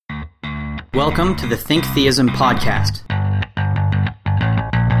Welcome to the Think Theism podcast.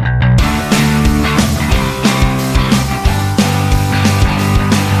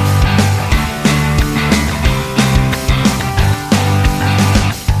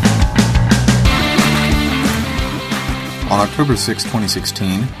 On October 6,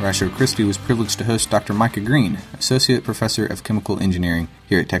 2016, Rancho Christi was privileged to host Dr. Micah Green, Associate Professor of Chemical Engineering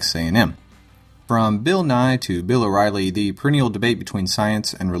here at Texas A&M. From Bill Nye to Bill O'Reilly, the perennial debate between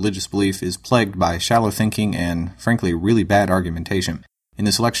science and religious belief is plagued by shallow thinking and, frankly, really bad argumentation. In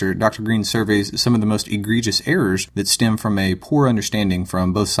this lecture, Dr. Green surveys some of the most egregious errors that stem from a poor understanding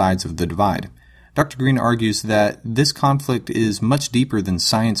from both sides of the divide. Dr. Green argues that this conflict is much deeper than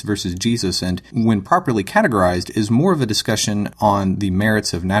science versus Jesus and, when properly categorized, is more of a discussion on the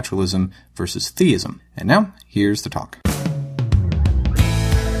merits of naturalism versus theism. And now, here's the talk.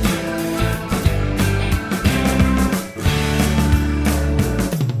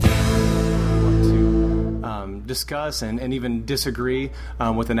 Discuss and even disagree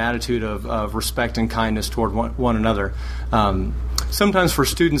with an attitude of respect and kindness toward one another. Sometimes for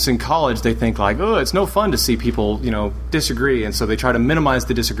students in college, they think like, oh, it's no fun to see people, disagree, and so they try to minimize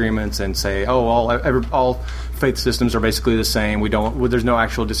the disagreements and say, oh, all faith systems are basically the same. There's no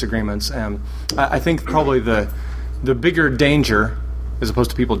actual disagreements. I think probably the bigger danger, as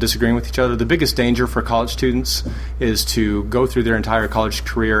opposed to people disagreeing with each other, the biggest danger for college students is to go through their entire college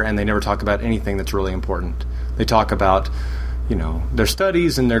career and they never talk about anything that's really important. They talk about, their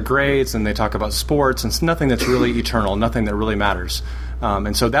studies and their grades, and they talk about sports, and it's nothing that's really eternal, nothing that really matters.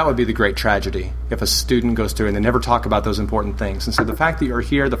 And so that would be the great tragedy if a student goes through and they never talk about those important things. And so the fact that you're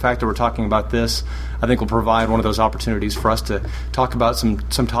here, the fact that we're talking about this, I think will provide one of those opportunities for us to talk about some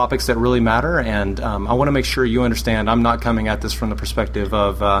topics that really matter. And I want to make sure you understand I'm not coming at this from the perspective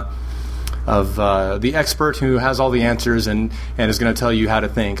of the expert who has all the answers and is going to tell you how to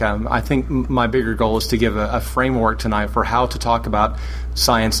think. I think my bigger goal is to give a framework tonight for how to talk about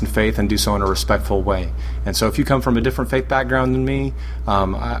science and faith and do so in a respectful way. And so if you come from a different faith background than me,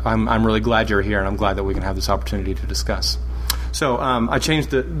 I'm really glad you're here, and I'm glad that we can have this opportunity to discuss. So I changed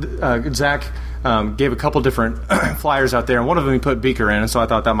Zach gave a couple different flyers out there, and one of them he put Beaker in, and so I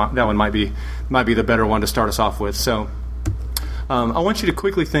thought that one might be the better one to start us off with. So I want you to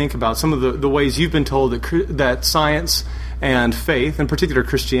quickly think about some of the ways you've been told that science and faith, in particular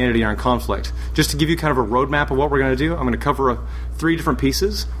Christianity, are in conflict. Just to give you kind of a roadmap of what we're going to do, I'm going to cover 3 different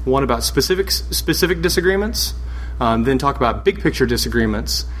pieces. One about specific disagreements, then talk about big picture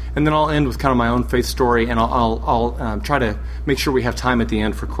disagreements, and then I'll end with kind of my own faith story, and I'll try to make sure we have time at the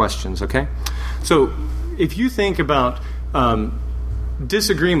end for questions, okay? So if you think about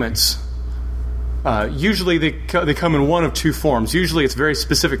disagreements, usually they come in one of 2 forms. Usually it's very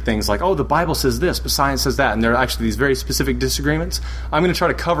specific things like, oh, the Bible says this, but science says that, and there are actually these very specific disagreements. I'm going to try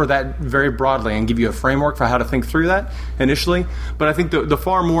to cover that very broadly and give you a framework for how to think through that initially. But I think the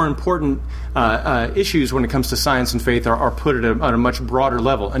far more important issues when it comes to science and faith are put at a much broader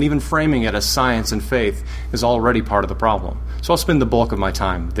level, and even framing it as science and faith is already part of the problem. So I'll spend the bulk of my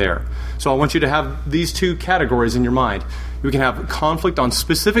time there. So I want you to have these 2 categories in your mind. You can have conflict on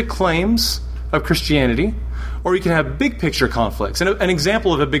specific claims of Christianity, or you can have big picture conflicts. And an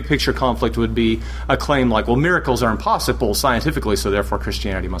example of a big picture conflict would be a claim like, well, miracles are impossible scientifically, so therefore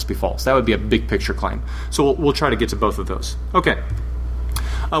Christianity must be false. That would be a big picture claim. So we'll try to get to both of those. Okay.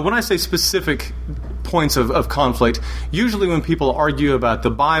 When I say specific points of conflict, usually when people argue about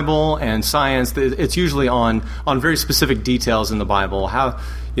the Bible and science, it's usually on very specific details in the Bible. How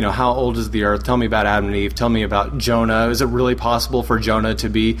old is the earth? Tell me about Adam and Eve. Tell me about Jonah. Is it really possible for Jonah to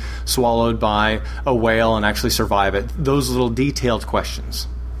be swallowed by a whale and actually survive it? Those little detailed questions,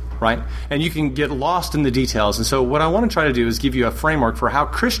 right? And you can get lost in the details. And so what I want to try to do is give you a framework for how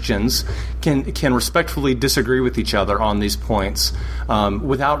Christians can respectfully disagree with each other on these points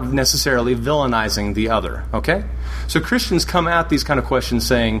without necessarily villainizing the other, okay? So Christians come at these kind of questions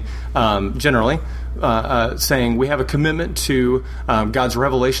saying, generally, saying we have a commitment to God's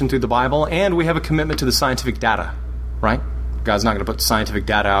revelation through the Bible, and we have a commitment to the scientific data, right? God's not going to put scientific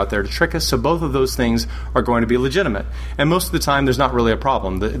data out there to trick us, so both of those things are going to be legitimate. And most of the time, there's not really a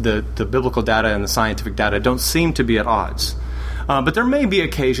problem. The biblical data and the scientific data don't seem to be at odds. But there may be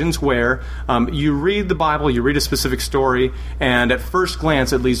occasions where you read the Bible, you read a specific story, and at first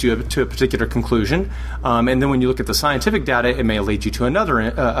glance it leads you to a particular conclusion. And then when you look at the scientific data, it may lead you to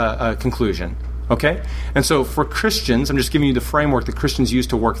another conclusion. Okay? And so for Christians, I'm just giving you the framework that Christians use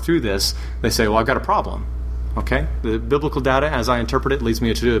to work through this. They say, well, I've got a problem. Okay? The biblical data, as I interpret it, leads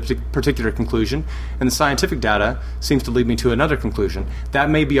me to a particular conclusion, and the scientific data seems to lead me to another conclusion. That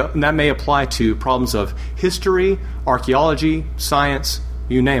may apply to problems of history, archaeology, science,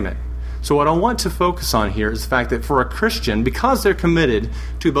 you name it. So what I want to focus on here is the fact that for a Christian, because they're committed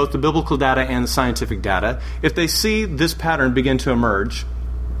to both the biblical data and the scientific data, if they see this pattern begin to emerge,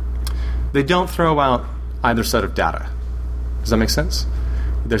 they don't throw out either set of data. Does that make sense?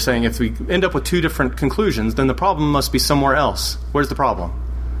 They're saying if we end up with two different conclusions, then the problem must be somewhere else. Where's the problem?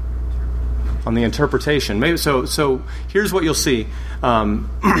 On the interpretation. Maybe so here's what you'll see.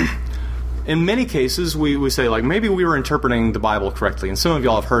 In many cases, we say, like, maybe we were interpreting the Bible correctly. And some of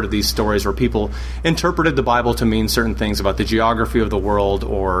y'all have heard of these stories where people interpreted the Bible to mean certain things about the geography of the world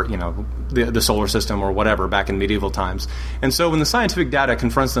or, the solar system or whatever back in medieval times. And so when the scientific data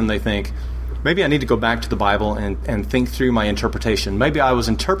confronts them, they think, maybe I need to go back to the Bible and think through my interpretation. Maybe I was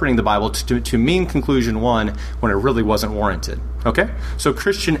interpreting the Bible to mean conclusion one when it really wasn't warranted. Okay? So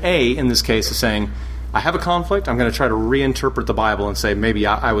Christian A, in this case, is saying, I have a conflict. I'm going to try to reinterpret the Bible and say maybe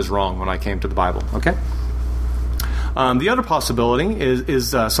I was wrong when I came to the Bible. Okay. The other possibility is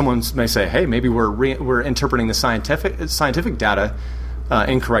someone may say, hey, maybe we're interpreting the scientific data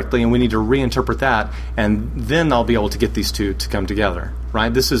incorrectly, and we need to reinterpret that, and then I'll be able to get these two to come together.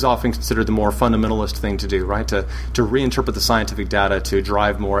 Right. This is often considered the more fundamentalist thing to do. Right. To reinterpret the scientific data to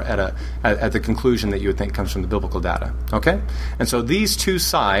drive more at the conclusion that you would think comes from the biblical data. Okay. And so these two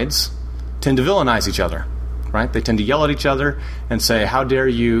sides tend to villainize each other, right? They tend to yell at each other and say, "How dare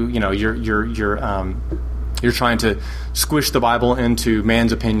you? You're trying to squish the Bible into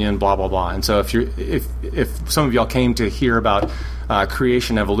man's opinion, blah blah blah." And so, if some of y'all came to hear about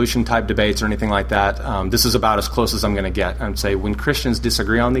creation evolution type debates or anything like that, this is about as close as I'm going to get. And say when Christians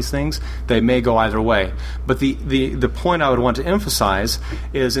disagree on these things, they may go either way. But the point I would want to emphasize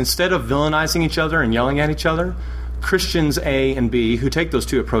is instead of villainizing each other and yelling at each other, Christians A and B who take those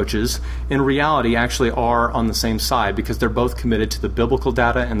two approaches in reality actually are on the same side because they're both committed to the biblical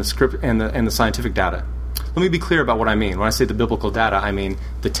data and the script and the scientific data. Let me be clear about what I mean. When I say the biblical data, I mean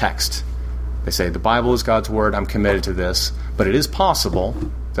the text. They say the Bible is God's word, I'm committed to this, but it is possible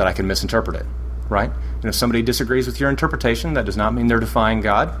that I can misinterpret it, right? And if somebody disagrees with your interpretation, that does not mean they're defying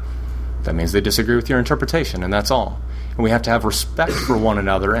God. That means they disagree with your interpretation, and that's all. And we have to have respect for one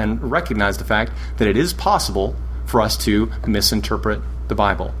another and recognize the fact that it is possible for us to misinterpret the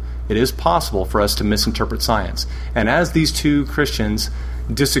Bible. It is possible for us to misinterpret science. And as these two Christians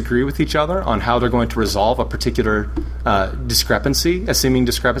disagree with each other on how they're going to resolve a particular discrepancy, a seeming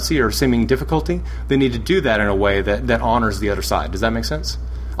discrepancy or seeming difficulty, they need to do that in a way that honors the other side. Does that make sense?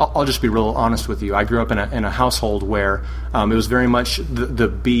 I'll just be real honest with you. I grew up in a household where it was very much the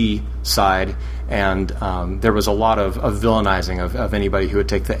B side, and there was a lot of villainizing of anybody who would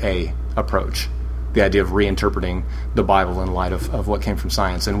take the A approach. The idea of reinterpreting the Bible in light of what came from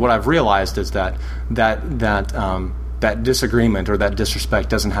science. And what I've realized is that disagreement or that disrespect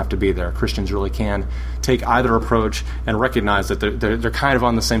doesn't have to be there. Christians really can take either approach and recognize that they're kind of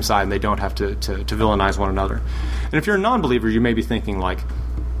on the same side and they don't have to villainize one another. And if you're a non-believer, you may be thinking like,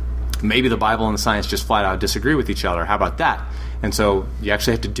 maybe the Bible and the science just flat out disagree with each other. How about that? And so you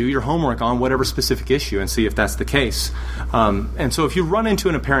actually have to do your homework on whatever specific issue and see if that's the case. And so if you run into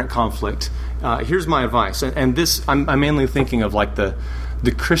an apparent conflict, here's my advice. And this, I'm mainly thinking of like the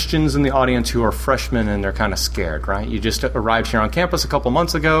Christians in the audience who are freshmen and they're kind of scared, right? You just arrived here on campus a couple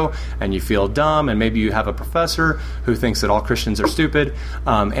months ago and you feel dumb, and maybe you have a professor who thinks that all Christians are stupid,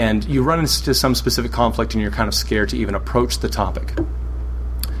 and you run into some specific conflict and you're kind of scared to even approach the topic.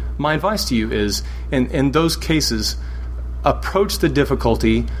 My advice to you is, in those cases, approach the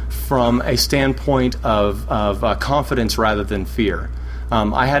difficulty from a standpoint of confidence rather than fear.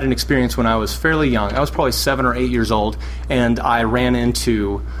 I had an experience when I was fairly young. I was probably 7 or 8 years old, and I ran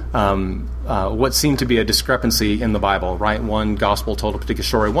into what seemed to be a discrepancy in the Bible, right? One gospel told a particular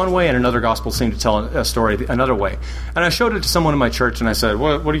story one way, and another gospel seemed to tell a story another way. And I showed it to someone in my church, and I said,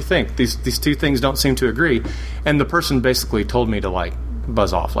 what do you think? These two things don't seem to agree. And the person basically told me to, like,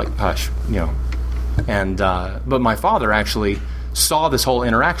 buzz off, like, hush, And but my father actually saw this whole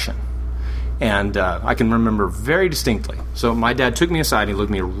interaction. And I can remember very distinctly. So my dad took me aside, and he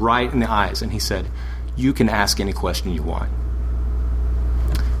looked me right in the eyes, and he said, "You can ask any question you want."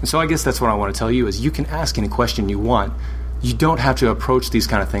 And so I guess that's what I want to tell you is you can ask any question you want. You don't have to approach these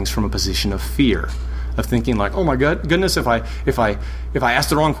kind of things from a position of fear, of thinking like, oh my goodness, if I ask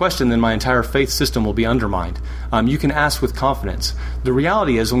the wrong question, then my entire faith system will be undermined. You can ask with confidence. The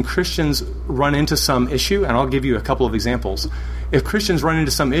reality is when Christians run into some issue, and I'll give you a couple of examples. If Christians run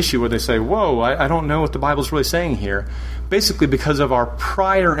into some issue where they say, whoa, I don't know what the Bible's really saying here, basically because of our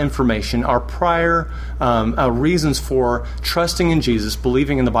prior information, our prior reasons for trusting in Jesus,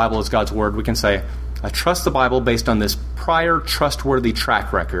 believing in the Bible as God's Word, we can say, I trust the Bible based on this prior trustworthy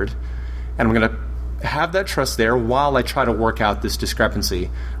track record, and I'm going to have that trust there while I try to work out this discrepancy,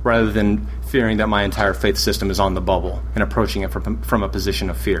 rather than fearing that my entire faith system is on the bubble and approaching it from a position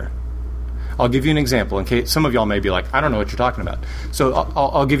of fear. I'll give you an example. In case some of y'all may be like, I don't know what you're talking about. So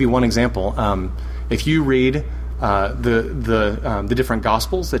I'll give you one example. If you read the different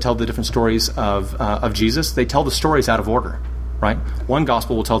Gospels that tell the different stories of Jesus, they tell the stories out of order, right? One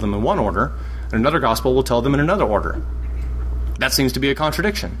Gospel will tell them in one order, and another Gospel will tell them in another order. That seems to be a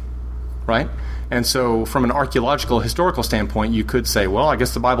contradiction, right? And so from an archaeological, historical standpoint, you could say, well, I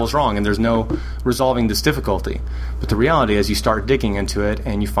guess the Bible's wrong and there's no resolving this difficulty. But the reality is you start digging into it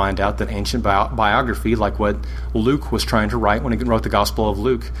and you find out that ancient biography, like what Luke was trying to write when he wrote the Gospel of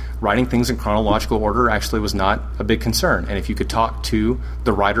Luke, writing things in chronological order actually was not a big concern. And if you could talk to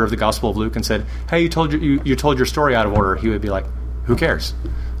the writer of the Gospel of Luke and said, hey, you told your story out of order, he would be like, who cares?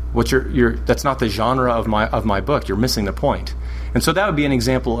 What's that's not the genre of my book. You're missing the point. And so that would be an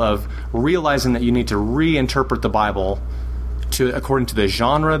example of realizing that you need to reinterpret the Bible according to the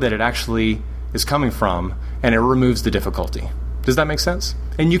genre that it actually is coming from, and it removes the difficulty. Does that make sense?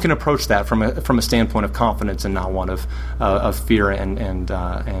 And you can approach that from a standpoint of confidence and not one of fear and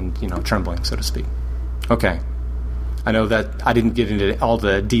trembling, so to speak. Okay. I know that I didn't get into all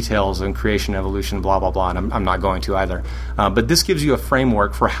the details in creation, evolution, blah, blah, blah, and I'm not going to either. But this gives you a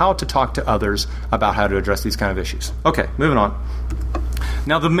framework for how to talk to others about how to address these kind of issues. Okay, moving on.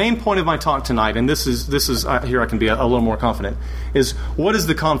 Now, the main point of my talk tonight, and this is here I can be a little more confident, is what is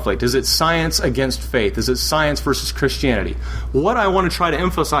the conflict? Is it science against faith? Is it science versus Christianity? What I want to try to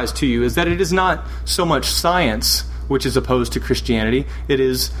emphasize to you is that it is not so much science which is opposed to Christianity. It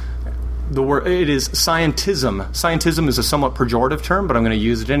is scientism. Scientism is a somewhat pejorative term, but I'm going to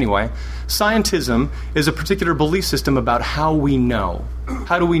use it anyway. Scientism is a particular belief system about how we know.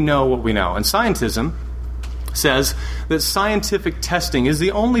 How do we know what we know? And scientism says that scientific testing is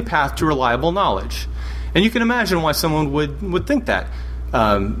the only path to reliable knowledge. And you can imagine why someone would think that.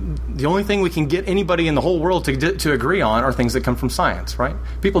 The only thing we can get anybody in the whole world to agree on are things that come from science, right?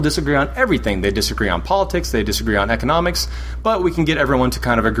 People disagree on everything. They disagree on politics, they disagree on economics, but we can get everyone to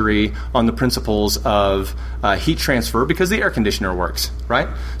kind of agree on the principles of heat transfer because the air conditioner works, right?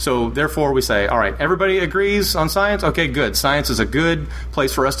 So therefore we say, all right, everybody agrees on science? Okay, good. Science is a good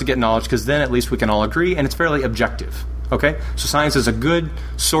place for us to get knowledge because then at least we can all agree and it's fairly objective, okay? So science is a good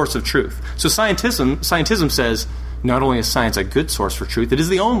source of truth. So scientism says, not only is science a good source for truth, it is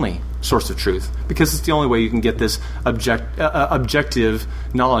the only source of truth because it's the only way you can get this objective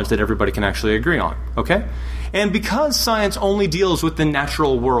knowledge that everybody can actually agree on. Okay? And because science only deals with the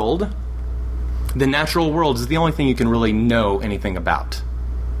natural world is the only thing you can really know anything about.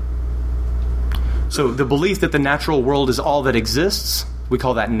 So the belief that the natural world is all that exists, we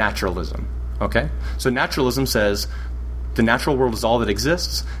call that naturalism. Okay? So naturalism says the natural world is all that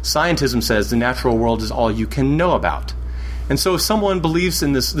exists. Scientism says the natural world is all you can know about. And so if someone believes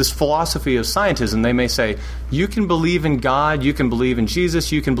in this philosophy of scientism, they may say, you can believe in God, you can believe in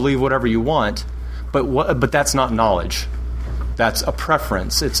Jesus, you can believe whatever you want, but that's not knowledge. That's a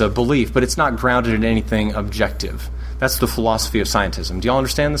preference, it's a belief, but it's not grounded in anything objective. That's the philosophy of scientism. Do you all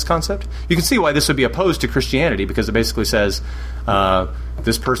understand this concept? You can see why this would be opposed to Christianity, because it basically says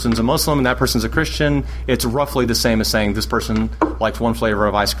this person's a Muslim and that person's a Christian. It's roughly the same as saying this person likes one flavor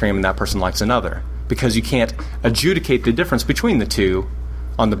of ice cream and that person likes another, because you can't adjudicate the difference between the two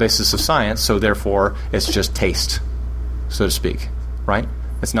on the basis of science, so therefore it's just taste, so to speak, right?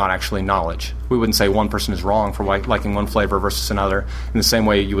 It's not actually knowledge. We wouldn't say one person is wrong for liking one flavor versus another. In the same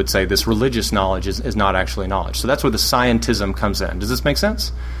way you would say this religious knowledge is not actually knowledge. So that's where the scientism comes in. Does this make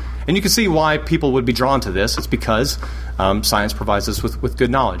sense? And you can see why people would be drawn to this. It's because science provides us with good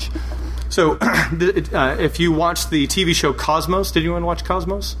knowledge. So if you watch the TV show Cosmos, did anyone watch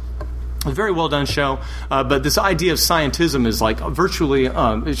Cosmos? A very well done show, but this idea of scientism is like virtually,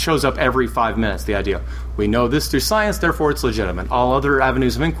 it shows up every 5 minutes, the idea. We know this through science, therefore it's legitimate. All other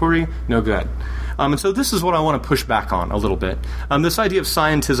avenues of inquiry, no good. And so this is what I want to push back on a little bit. This idea of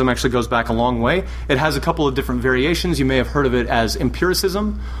scientism actually goes back a long way. It has a couple of different variations. You may have heard of it as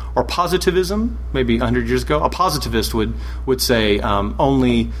empiricism or positivism, maybe 100 years ago. A positivist would say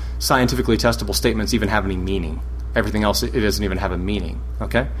only scientifically testable statements even have any meaning. Everything else, it doesn't even have a meaning,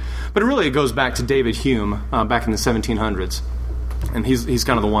 okay? But really it goes back to David Hume back in the 1700s. And he's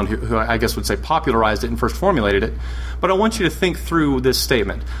kind of the one who I guess would say popularized it and first formulated it. But I want you to think through this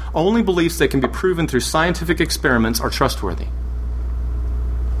statement. Only beliefs that can be proven through scientific experiments are trustworthy.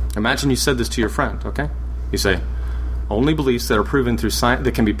 Imagine you said this to your friend, okay? You say, only beliefs that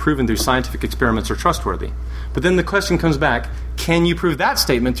can be proven through scientific experiments are trustworthy. But then the question comes back, can you prove that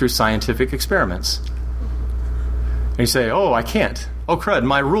statement through scientific experiments? And you say, oh, I can't. Oh, crud,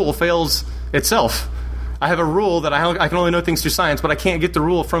 my rule fails itself. I have a rule that I can only know things through science, but I can't get the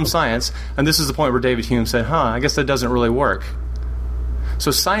rule from science. And this is the point where David Hume said, I guess that doesn't really work. So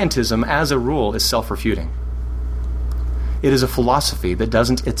scientism, as a rule, is self-refuting. It is a philosophy that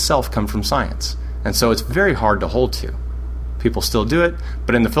doesn't itself come from science. And so it's very hard to hold to. People still do it,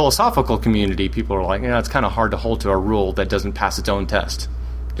 but in the philosophical community, people are like, it's kind of hard to hold to a rule that doesn't pass its own test.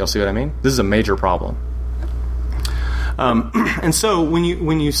 Y'all see what I mean? This is a major problem. And so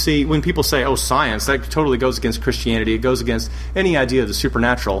when people say, science, that totally goes against Christianity, it goes against any idea of the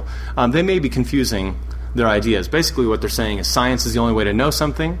supernatural, they may be confusing their ideas. Basically what they're saying is science is the only way to know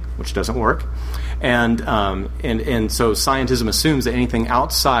something, which doesn't work. And so scientism assumes that anything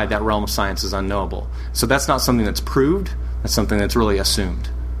outside that realm of science is unknowable. So that's not something that's proved, that's something that's really assumed.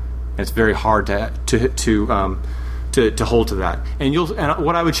 And it's very hard to hold to that. And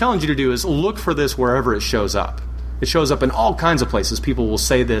what I would challenge you to do is look for this wherever it shows up. It shows up in all kinds of places. People will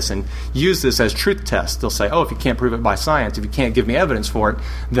say this and use this as truth tests. They'll say, if you can't prove it by science, if you can't give me evidence for it,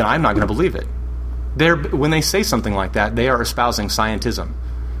 then I'm not going to believe it. When they say something like that, they are espousing scientism.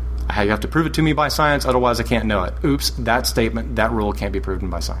 You have to prove it to me by science, otherwise I can't know it. Oops, that statement, that rule can't be proven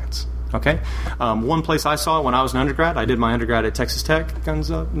by science. Okay? One place I saw it when I was an undergrad, I did my undergrad at Texas Tech.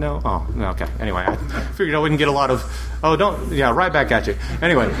 Guns up? No? Oh, no, okay. Anyway, I figured I wouldn't get a lot of, right back at you.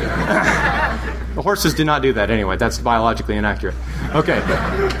 Anyway, the horses do not do that anyway. That's biologically inaccurate. Okay.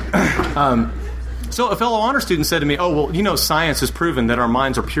 So a fellow honor student said to me, science has proven that our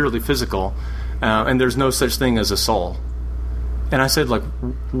minds are purely physical, and there's no such thing as a soul. And I said,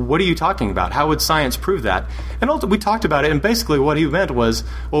 what are you talking about? How would science prove that? And ultimately, we talked about it, and basically what he meant was,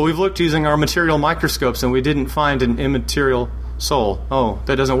 we've looked using our material microscopes, and we didn't find an immaterial soul. Oh,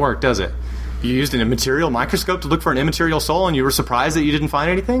 that doesn't work, does it? You used an immaterial microscope to look for an immaterial soul, and you were surprised that you didn't find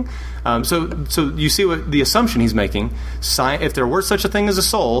anything? So you see what the assumption he's making. If there were such a thing as a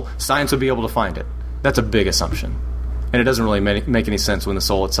soul, science would be able to find it. That's a big assumption. And it doesn't really make any sense when the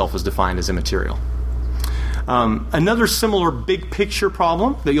soul itself is defined as immaterial. Another similar big picture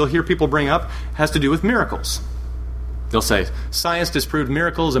problem that you'll hear people bring up has to do with miracles. They'll say, science disproved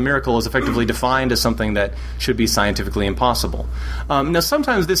miracles. A miracle is effectively defined as something that should be scientifically impossible. Now,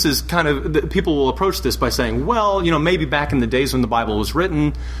 sometimes this is people will approach this by saying, maybe back in the days when the Bible was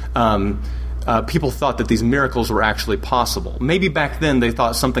written, people thought that these miracles were actually possible. Maybe back then they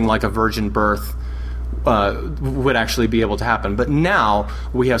thought something like a virgin birth would actually be able to happen. But now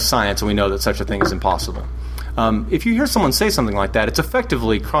we have science and we know that such a thing is impossible. If you hear someone say something like that, it's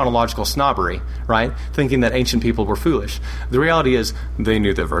effectively chronological snobbery, right? Thinking that ancient people were foolish. The reality is they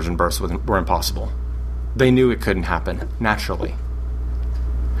knew that virgin births were impossible. They knew it couldn't happen naturally.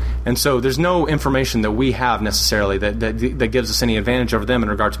 And so there's no information that we have necessarily that gives us any advantage over them in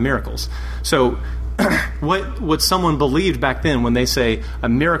regard to miracles. So what someone believed back then when they say a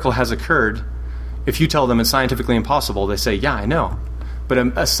miracle has occurred, if you tell them it's scientifically impossible, they say, yeah, I know.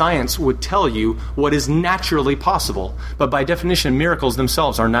 But a science would tell you what is naturally possible. But by definition, miracles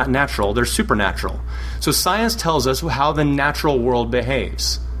themselves are not natural. They're supernatural. So science tells us how the natural world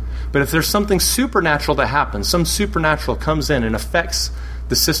behaves. But if there's something supernatural that happens, some supernatural comes in and affects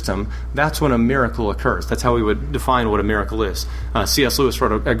the system, that's when a miracle occurs. That's how we would define what a miracle is. C.S. Lewis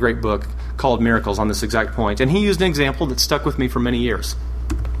wrote a great book called Miracles on this exact point. And he used an example that stuck with me for many years.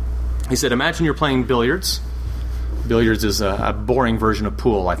 He said, imagine you're playing billiards. Billiards is a boring version of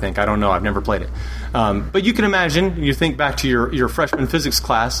pool, I think. I don't know. I've never played it. But you can imagine, you think back to your freshman physics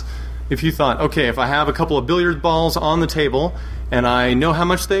class, if you thought, okay, if I have a couple of billiard balls on the table, and I know how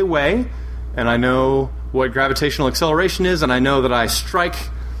much they weigh, and I know what gravitational acceleration is, and I know that I strike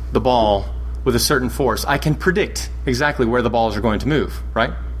the ball with a certain force, I can predict exactly where the balls are going to move,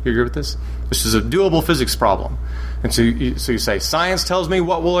 right? You agree with this? This is a doable physics problem. And so you say, science tells me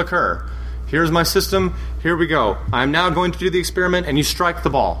what will occur. Here's my system. Here we go. I'm now going to do the experiment, and you strike the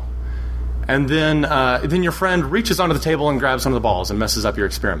ball. And then your friend reaches onto the table and grabs one of the balls and messes up your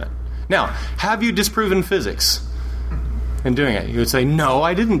experiment. Now, have you disproven physics in doing it? You would say, no,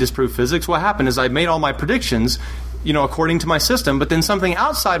 I didn't disprove physics. What happened is I made all my predictions, according to my system, but then something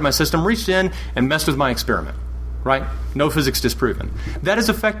outside my system reached in and messed with my experiment. Right? No physics disproven. That is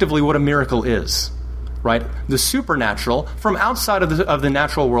effectively what a miracle is. Right? The supernatural from outside of the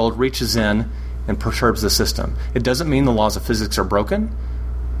natural world reaches in and perturbs the system. It doesn't mean the laws of physics are broken.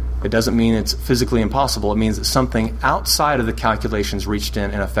 It doesn't mean it's physically impossible. It means that something outside of the calculations reached in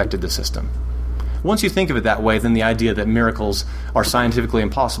and affected the system. Once you think of it that way, then the idea that miracles are scientifically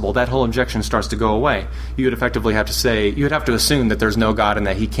impossible, that whole objection starts to go away. You would effectively have to say, you would have to assume that there's no God and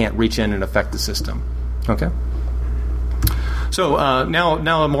that he can't reach in and affect the system. Okay? So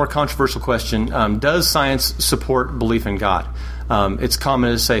now a more controversial question. Does science support belief in God? It's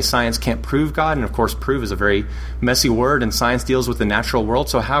common to say science can't prove God, and of course prove is a very messy word, and science deals with the natural world,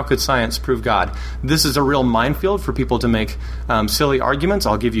 so how could science prove God? This is a real minefield for people to make silly arguments.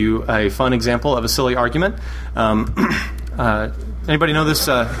 I'll give you a fun example of a silly argument. Anybody know this?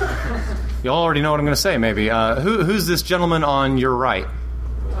 You all already know what I'm going to say, maybe. Who's this gentleman on your right?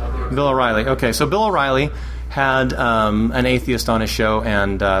 Bill O'Reilly. Okay, so Bill O'Reilly had an atheist on his show,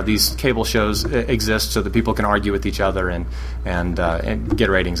 and these cable shows exist so that people can argue with each other and get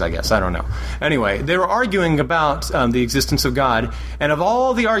ratings, I guess. I don't know. Anyway, they were arguing about the existence of God, and of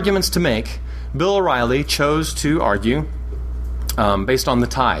all the arguments to make, Bill O'Reilly chose to argue based on the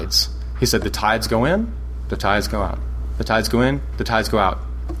tides. He said the tides go in, the tides go out. The tides go in, the tides go out.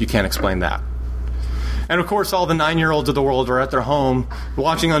 You can't explain that. And of course, all the 9-year-olds of the world are at their home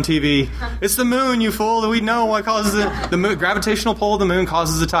watching on TV. It's the moon, you fool. We know what causes the moon. Gravitational pull of the moon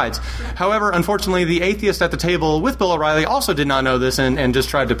causes the tides. However, unfortunately, the atheist at the table with Bill O'Reilly also did not know this and just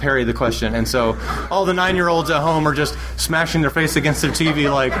tried to parry the question. And so all the 9-year-olds at home are just smashing their face against their TV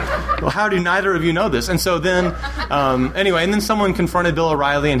like, well, how do neither of you know this? And so then, anyway, and then someone confronted Bill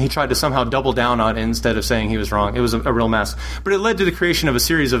O'Reilly, and he tried to somehow double down on it instead of saying he was wrong. It was a real mess. But it led to the creation of a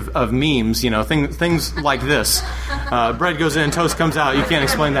series of memes, things like this. Bread goes in, toast comes out. You can't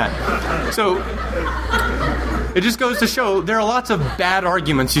explain that. So it just goes to show there are lots of bad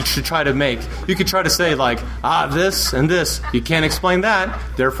arguments you should try to make. You could try to say like, this and this. You can't explain that,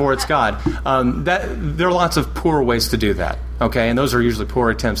 therefore it's God. There are lots of poor ways to do that. Okay, and those are usually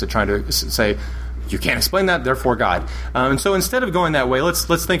poor attempts at trying to say, you can't explain that, therefore God. And so instead of going that way,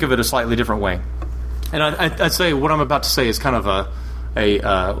 let's think of it a slightly different way. And I'd say what I'm about to say is kind of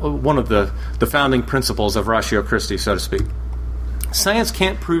one of the founding principles of Ratio Christi, so to speak. Science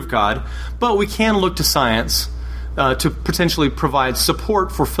can't prove God, but we can look to science to potentially provide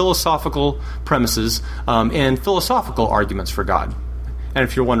support for philosophical premises and philosophical arguments for God. And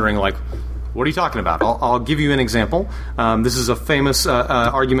if you're wondering, like, what are you talking about? I'll give you an example. This is a famous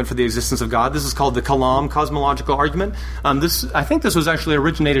argument for the existence of God. This is called the Kalam cosmological argument. I think this was actually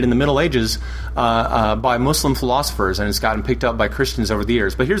originated in the Middle Ages by Muslim philosophers, and it's gotten picked up by Christians over the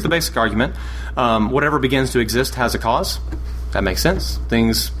years. But here's the basic argument. Whatever begins to exist has a cause. That makes sense.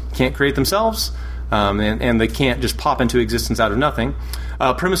 Things can't create themselves, and they can't just pop into existence out of nothing.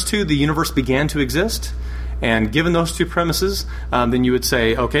 Premise 2, the universe began to exist. And given those two premises, then you would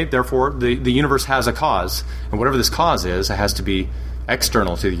say, okay, therefore the universe has a cause. And whatever this cause is, it has to be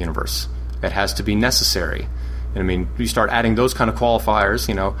external to the universe. It has to be necessary. And I mean, you start adding those kind of qualifiers,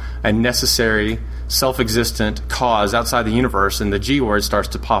 a necessary, self-existent cause outside the universe, and the G word starts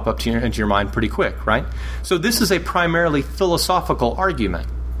to pop up into your mind pretty quick, right? So this is a primarily philosophical argument,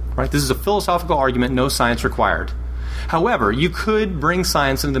 right? This is a philosophical argument, no science required. However, you could bring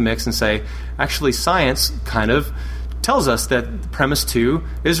science into the mix and say, actually, science kind of tells us that premise 2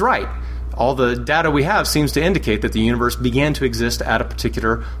 is right. All the data we have seems to indicate that the universe began to exist at a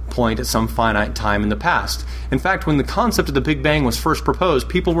particular point at some finite time in the past. In fact, when the concept of the Big Bang was first proposed,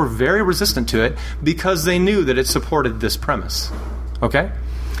 people were very resistant to it because they knew that it supported this premise. Okay?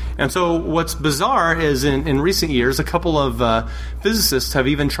 And so what's bizarre is in recent years, a couple of physicists have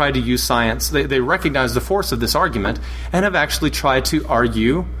even tried to use science. They recognize the force of this argument and have actually tried to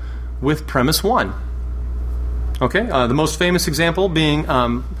argue with premise 1. Okay, the most famous example being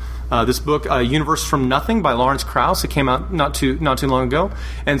this book, Universe from Nothing by Lawrence Krauss. It came out not too long ago.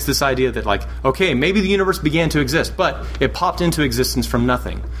 And it's this idea that, like, okay, maybe the universe began to exist, but it popped into existence from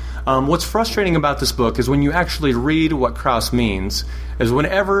nothing. What's frustrating about this book is when you actually read what Krauss means, is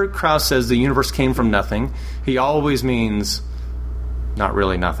whenever Krauss says the universe came from nothing, he always means not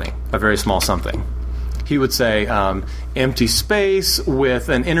really nothing, a very small something. He would say empty space with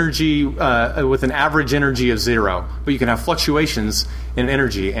an energy, with an average energy of 0. But you can have fluctuations in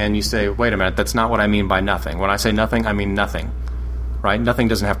energy, and you say, wait a minute, that's not what I mean by nothing. When I say nothing, I mean nothing. Right? Nothing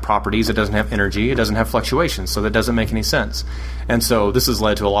doesn't have properties, it doesn't have energy, it doesn't have fluctuations, so that doesn't make any sense. And so this has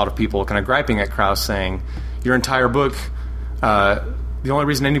led to a lot of people kind of griping at Krauss, saying, your entire book, the only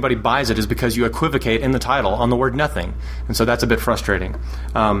reason anybody buys it is because you equivocate in the title on the word nothing. And so that's a bit frustrating.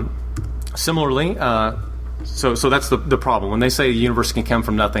 Similarly, so that's the problem. When they say the universe can come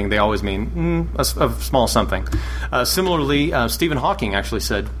from nothing, they always mean a small something. Similarly, Stephen Hawking actually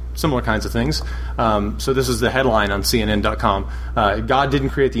said similar kinds of things. So this is the headline on CNN.com. God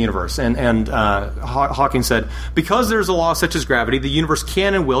didn't create the universe. And Hawking said, because there's a law such as gravity, the universe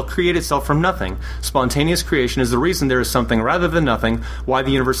can and will create itself from nothing. Spontaneous creation is the reason there is something rather than nothing, why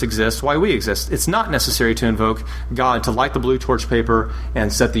the universe exists, why we exist. It's not necessary to invoke God to light the blue torch paper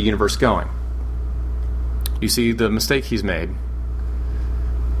and set the universe going. You see the mistake he's made.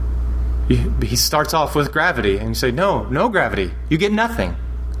 he starts off with gravity, and you say, no gravity. You get nothing.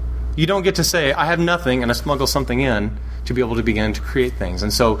 You don't get to say, I have nothing, and I smuggle something in to be able to begin to create things.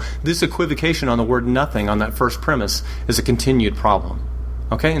 And so this equivocation on the word nothing on that first premise is a continued problem.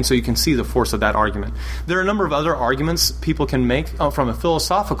 Okay, and so you can see the force of that argument. There are a number of other arguments people can make from a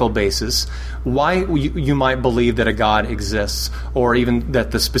philosophical basis why you might believe that a God exists, or even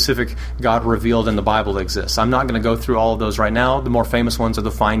that the specific God revealed in the Bible exists. I'm not going to go through all of those right now. The more famous ones are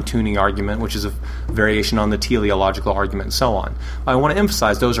the fine-tuning argument, which is a variation on the teleological argument, and so on. I want to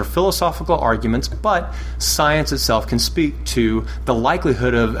emphasize those are philosophical arguments, but science itself can speak to the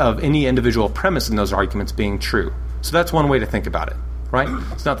likelihood of any individual premise in those arguments being true. So that's one way to think about it. Right?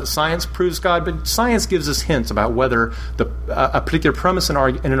 It's not that science proves God, but science gives us hints about whether a particular premise in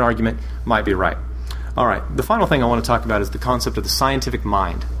an argument might be right. All right. The final thing I want to talk about is the concept of the scientific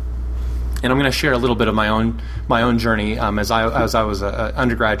mind. And I'm going to share a little bit of my own journey as I was an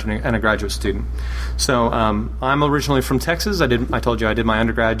undergraduate and a graduate student. So I'm originally from Texas. I told you I did my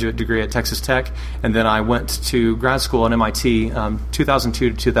undergraduate degree at Texas Tech, and then I went to grad school at MIT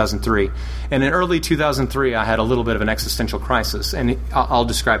 2002 to 2003. And in early 2003, I had a little bit of an existential crisis, and I'll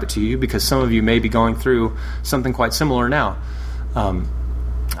describe it to you because some of you may be going through something quite similar now.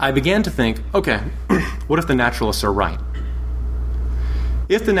 I began to think, okay, what if the naturalists are right?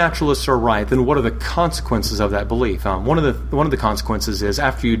 If the naturalists are right, then what are the consequences of that belief? One of the consequences is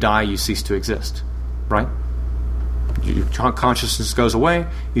after you die, you cease to exist, right? Your consciousness goes away,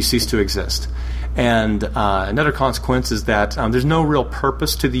 you cease to exist. And another consequence is that there's no real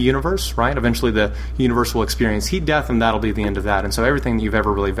purpose to the universe, right? Eventually the universe will experience heat death, and that'll be the end of that. And so everything that you've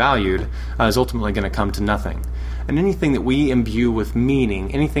ever really valued is ultimately going to come to nothing. And anything that we imbue with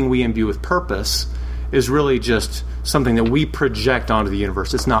meaning, anything we imbue with purpose, is really just something that we project onto the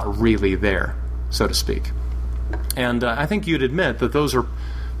universe. It's not really there, so to speak. And I think you'd admit that those are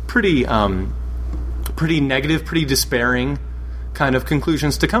pretty negative, pretty despairing kind of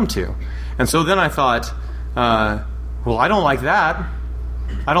conclusions to come to. And so then I thought, well, I don't like that.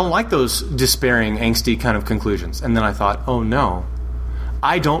 I don't like those despairing, angsty kind of conclusions. And then I thought, oh no,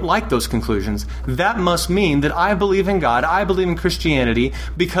 I don't like those conclusions. That must mean that I believe in God, I believe in Christianity,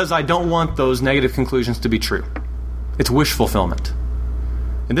 because I don't want those negative conclusions to be true. It's wish fulfillment.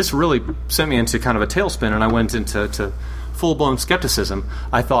 And this really sent me into kind of a tailspin, and I went into full-blown skepticism.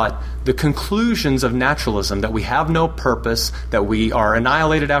 I thought the conclusions of naturalism, that we have no purpose, that we are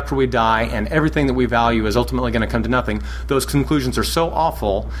annihilated after we die, and everything that we value is ultimately going to come to nothing, those conclusions are so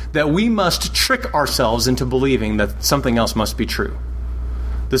awful that we must trick ourselves into believing that something else must be true.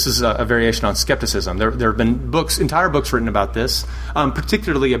 This is a variation on skepticism. There have been entire books written about this,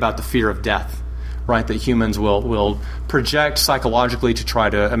 particularly about the fear of death, right? That humans will project psychologically to try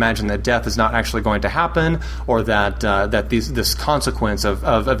to imagine that death is not actually going to happen, or that this consequence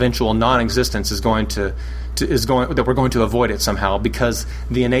of eventual non-existence that we're going to avoid it somehow because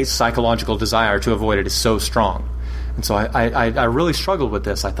the innate psychological desire to avoid it is so strong. And so I really struggled with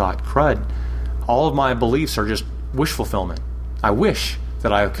this. I thought, crud, all of my beliefs are just wish fulfillment. I wish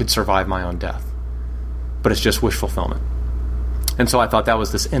that I could survive my own death. But it's just wish fulfillment. And so I thought that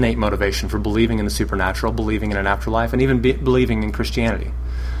was this innate motivation for believing in the supernatural, believing in an afterlife, and even believing in Christianity.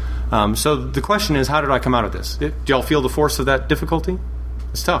 So the question is, how did I come out of this? Do y'all feel the force of that difficulty?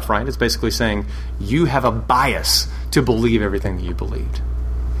 It's tough, right? It's basically saying you have a bias to believe everything that you believed.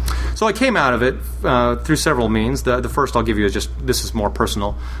 So I came out of it through several means. The first I'll give you is just, this is more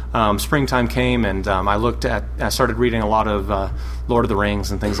personal. Springtime came, and I started reading a lot of Lord of the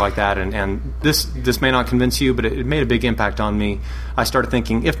Rings and things like that, and this may not convince you, but it made a big impact on me. I started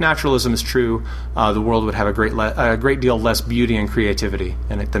thinking, if naturalism is true, the world would have a great deal less beauty and creativity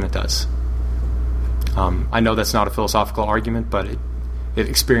in it than it does. I know that's not a philosophical argument, but it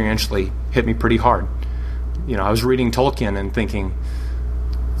experientially hit me pretty hard. You know, I was reading Tolkien and thinking,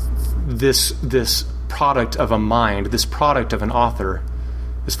 this product of a mind, this product of an author,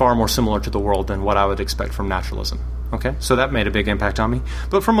 is far more similar to the world than what I would expect from naturalism. Okay, so that made a big impact on me.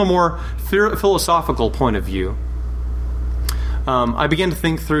 But from a more philosophical point of view, I began to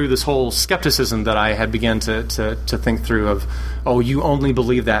think through this whole skepticism that I had begun to think through of, oh, you only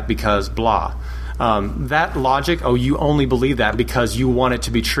believe that because blah. That logic, oh, you only believe that because you want it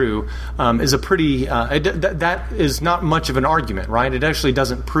to be true, is a pretty, that is not much of an argument, right? It actually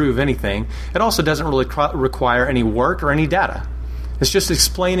doesn't prove anything. It also doesn't really require any work or any data. It's just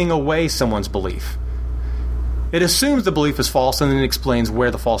explaining away someone's belief. It assumes the belief is false and then explains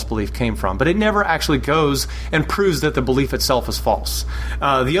where the false belief came from, but it never actually goes and proves that the belief itself is false.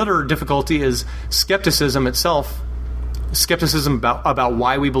 The other difficulty is skepticism itself. Skepticism about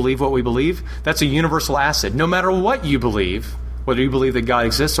why we believe what we believe, that's a universal acid. No matter what you believe, whether you believe that God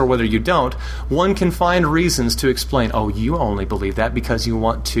exists or whether you don't, one can find reasons to explain, oh, you only believe that because you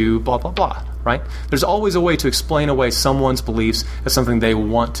want to blah, blah, blah, right? There's always a way to explain away someone's beliefs as something they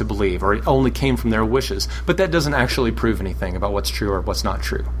want to believe, or it only came from their wishes. But that doesn't actually prove anything about what's true or what's not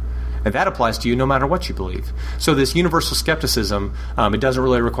true. And that applies to you no matter what you believe. So this universal skepticism, it doesn't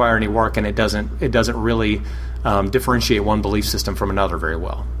really require any work, and it doesn't really differentiate one belief system from another very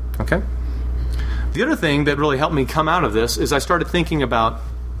well. Okay? The other thing that really helped me come out of this is I started thinking about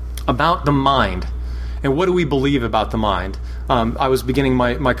the mind. And what do we believe about the mind? I was beginning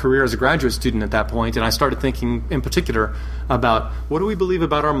my career as a graduate student at that point, and I started thinking in particular about what do we believe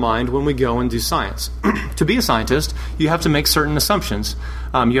about our mind when we go and do science. To be a scientist, you have to make certain assumptions.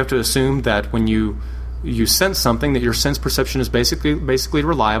 You have to assume that when you sense something, that your sense perception is basically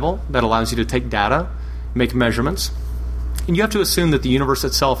reliable. That allows you to take data, make measurements. And you have to assume that the universe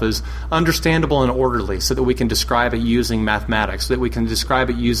itself is understandable and orderly so that we can describe it using mathematics, so that we can describe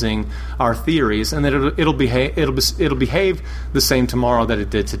it using our theories, and that it'll behave the same tomorrow that it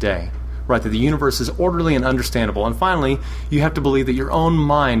did today. Right? That the universe is orderly and understandable. And finally, you have to believe that your own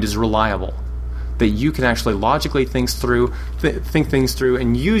mind is reliable, that you can actually logically think things through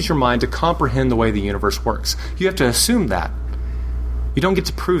and use your mind to comprehend the way the universe works. You have to assume that. You don't get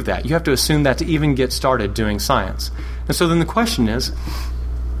to prove that. You have to assume that to even get started doing science. And so then the question is,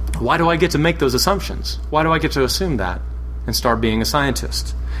 why do I get to make those assumptions? Why do I get to assume that and start being a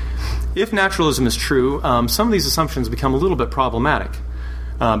scientist? If naturalism is true, some of these assumptions become a little bit problematic.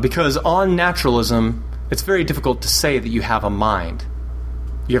 Because on naturalism, it's very difficult to say that you have a mind.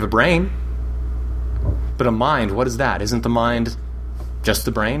 You have a brain, but a mind, what is that? Isn't the mind just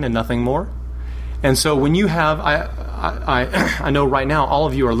the brain and nothing more? And so when you have, I know right now all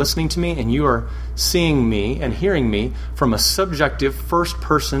of you are listening to me and you are seeing me and hearing me from a subjective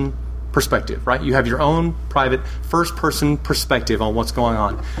first-person perspective, right? You have your own private first-person perspective on what's going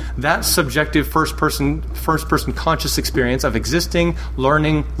on. That subjective first-person conscious experience of existing,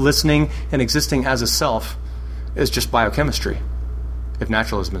 learning, listening, and existing as a self is just biochemistry, if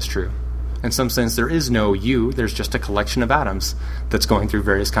naturalism is true. In some sense, there is no you, there's just a collection of atoms that's going through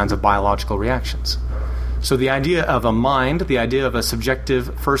various kinds of biological reactions. So the idea of a mind, the idea of a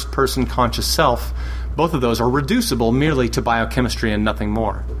subjective first-person conscious self, both of those are reducible merely to biochemistry and nothing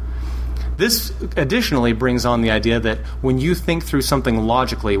more. This additionally brings on the idea that when you think through something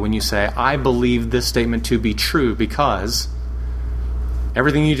logically, when you say, I believe this statement to be true because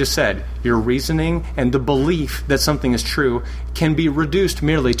everything you just said, your reasoning and the belief that something is true can be reduced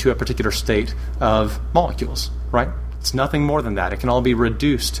merely to a particular state of molecules, right? It's nothing more than that. It can all be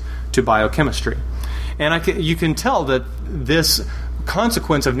reduced to biochemistry. And you can tell that this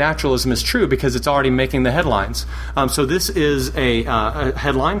consequence of naturalism is true because it's already making the headlines. So this is a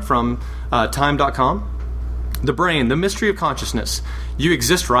headline from Time.com. The brain, the mystery of consciousness. You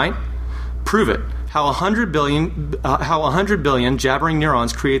exist, right? Prove it. How 100 billion jabbering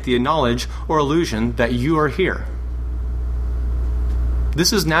neurons create the knowledge or illusion that you are here.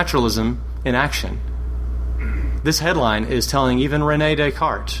 This is naturalism in action. This headline is telling even René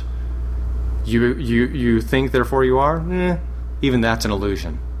Descartes, you think, therefore you are? Even that's an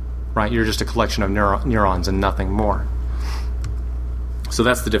illusion, right? You're just a collection of neurons and nothing more. So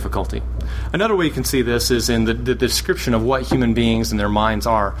that's the difficulty. Another way you can see this is in the description of what human beings and their minds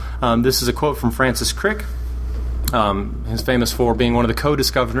are. This is a quote from Francis Crick. He's famous for being one of the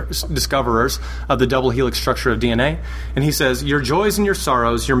co-discoverers of the double helix structure of DNA. And he says, your joys and your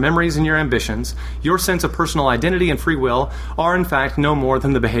sorrows, your memories and your ambitions, your sense of personal identity and free will are in fact no more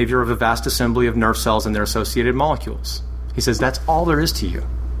than the behavior of a vast assembly of nerve cells and their associated molecules. He says that's all there is to you.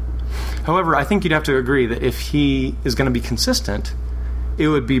 However, I think you'd have to agree that if he is going to be consistent, it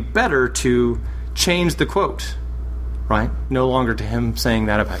would be better to change the quote, right? No longer to him saying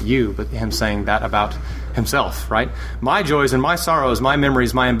that about you, but him saying that about himself, right? My joys and my sorrows, my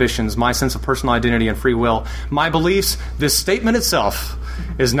memories, my ambitions, my sense of personal identity and free will, my beliefs, this statement itself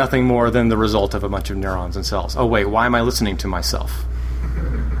is nothing more than the result of a bunch of neurons and cells. Oh wait, why am I listening to myself?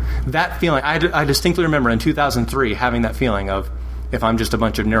 That feeling, I distinctly remember in 2003 having that feeling of, if I'm just a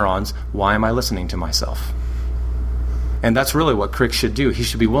bunch of neurons, why am I listening to myself? And that's really what Crick should do. He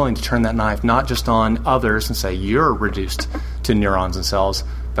should be willing to turn that knife not just on others and say, you're reduced to neurons and cells,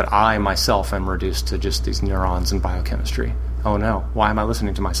 but I myself am reduced to just these neurons and biochemistry. Oh no, why am I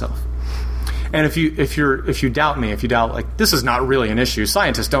listening to myself? And if you doubt me, if you doubt, like, this is not really an issue,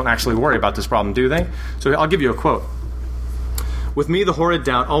 scientists don't actually worry about this problem, do they? So I'll give you a quote. With me, the horrid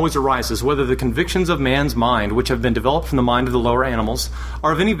doubt always arises whether the convictions of man's mind, which have been developed from the mind of the lower animals,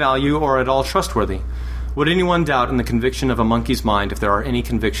 are of any value or at all trustworthy. Would anyone doubt in the conviction of a monkey's mind if there are any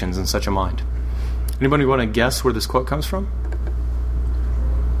convictions in such a mind? Anybody want to guess where this quote comes from?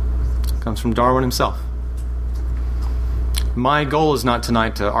 Comes from Darwin himself. My goal is not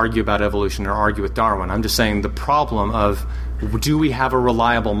tonight to argue about evolution or argue with Darwin. I'm just saying the problem of do we have a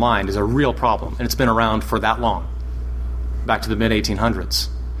reliable mind is a real problem, and it's been around for that long, back to the mid-1800s.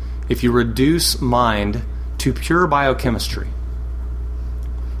 If you reduce mind to pure biochemistry,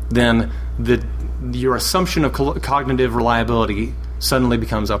 then your assumption of cognitive reliability suddenly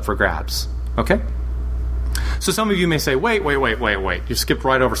becomes up for grabs. Okay? So some of you may say, wait, you skipped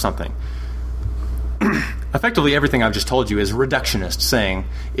right over something. Effectively, everything I've just told you is reductionist, saying,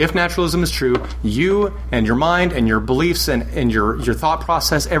 if naturalism is true, you and your mind and your beliefs and your thought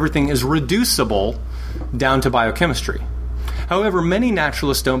process, everything is reducible down to biochemistry. However, many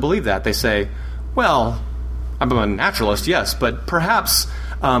naturalists don't believe that. They say, well, I'm a naturalist, yes, but perhaps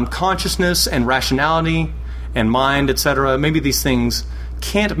consciousness and rationality and mind, etc., maybe these things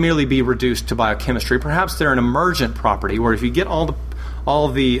can't merely be reduced to biochemistry. Perhaps they're an emergent property where if you get all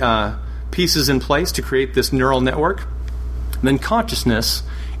the pieces in place to create this neural network, then consciousness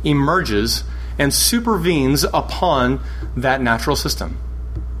emerges and supervenes upon that natural system.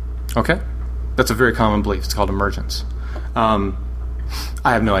 Okay? That's a very common belief. It's called emergence. I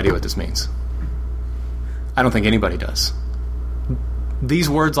have no idea what this means. I don't think anybody does. These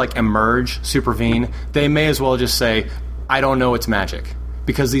words like emerge, supervene, they may as well just say, I don't know, it's magic,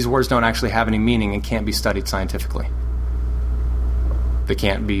 because these words don't actually have any meaning and can't be studied scientifically. They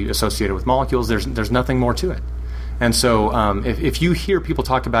can't be associated with molecules. There's nothing more to it. And so if you hear people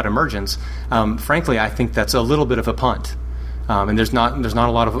talk about emergence, frankly, I think that's a little bit of a punt. And there's not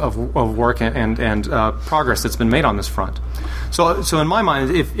a lot of work and progress that's been made on this front. So in my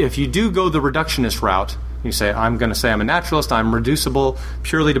mind, if you do go the reductionist route, you say, I'm going to say I'm a naturalist, I'm reducible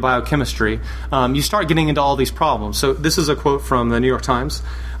purely to biochemistry, you start getting into all these problems. So this is a quote from the New York Times.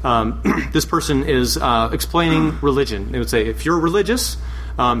 This person is explaining religion. They would say, if you're religious,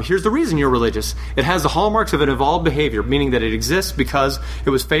 here's the reason you're religious. It has the hallmarks of an evolved behavior, meaning that it exists because it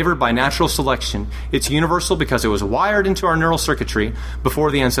was favored by natural selection. It's universal because it was wired into our neural circuitry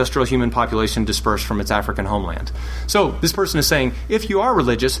before the ancestral human population dispersed from its African homeland. So this person is saying, if you are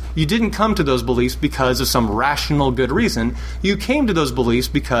religious, you didn't come to those beliefs because of some rational good reason. You came to those beliefs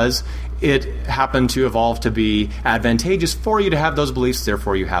because it happened to evolve to be advantageous for you to have those beliefs,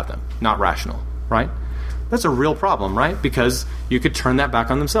 therefore you have them. Not rational, right? That's a real problem, right? Because you could turn that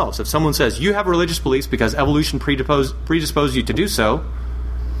back on themselves. If someone says, you have religious beliefs because evolution predisposed you to do so,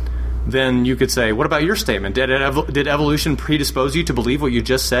 then you could say, what about your statement? Did evolution predispose you to believe what you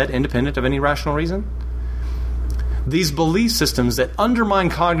just said, independent of any rational reason? These belief systems that undermine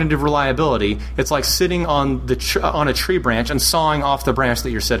cognitive reliability, it's like sitting on a tree branch and sawing off the branch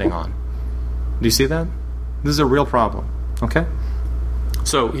that you're sitting on. Do you see that? This is a real problem, okay?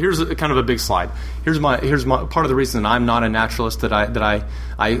 So here's kind of a big slide. Here's my part of the reason that I'm not a naturalist, that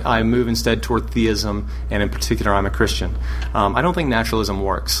I move instead toward theism, and in particular I'm a Christian. I don't think naturalism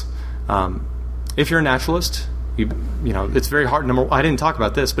works. If you're a naturalist, you know it's very hard. I didn't talk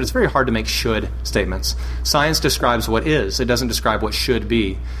about this, but it's very hard to make should statements. Science describes what is; it doesn't describe what should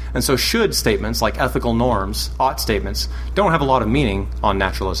be. And so should statements, like ethical norms, ought statements, don't have a lot of meaning on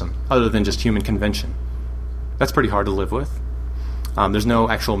naturalism, other than just human convention. That's pretty hard to live with. There's no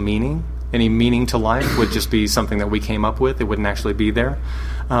actual meaning. Any meaning to life would just be something that we came up with. It wouldn't actually be there.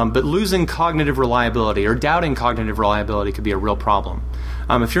 But losing cognitive reliability or doubting cognitive reliability could be a real problem.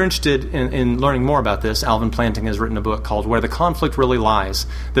 If you're interested in learning more about this, Alvin Planting has written a book called Where the Conflict Really Lies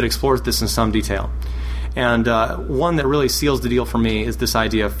that explores this in some detail. And one that really seals the deal for me is this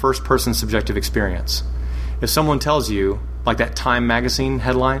idea of first-person subjective experience. If someone tells you, like that Time magazine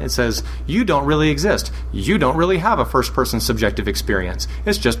headline, it says, you don't really exist. You don't really have a first-person subjective experience.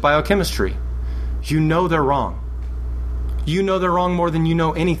 It's just biochemistry. You know they're wrong. You know they're wrong more than you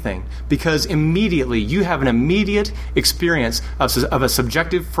know anything, because immediately you have an immediate experience of a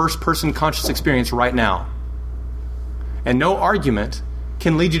subjective first-person conscious experience right now. And no argument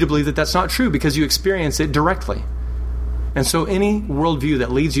can lead you to believe that that's not true because you experience it directly. And so any worldview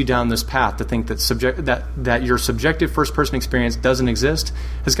that leads you down this path to think that your subjective first-person experience doesn't exist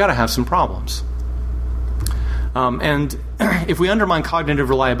has got to have some problems. And if we undermine cognitive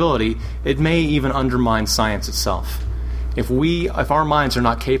reliability, it may even undermine science itself. If our minds are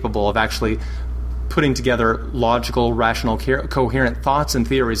not capable of actually putting together logical, rational, coherent thoughts and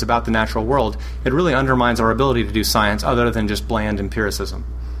theories about the natural world, it really undermines our ability to do science other than just bland empiricism.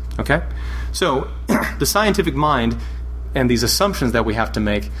 Okay? So the scientific mind and these assumptions that we have to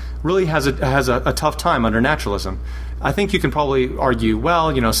make really has a tough time under naturalism. I think you can probably argue,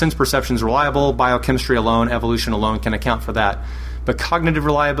 well, since perception is reliable, biochemistry alone, evolution alone can account for that. But cognitive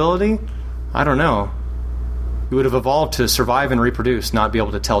reliability? I don't know. We would have evolved to survive and reproduce, not be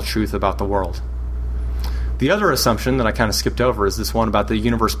able to tell truth about the world. The other assumption that I kind of skipped over is this one about the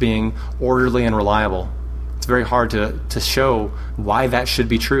universe being orderly and reliable. It's very hard to show why that should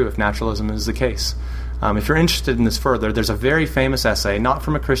be true if naturalism is the case. If you're interested in this further, there's a very famous essay, not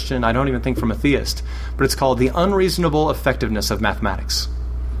from a Christian, I don't even think from a theist, but it's called The Unreasonable Effectiveness of Mathematics.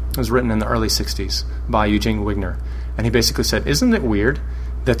 It was written in the early 60s by Eugene Wigner. And he basically said, isn't it weird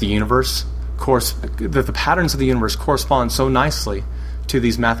that that the patterns of the universe correspond so nicely to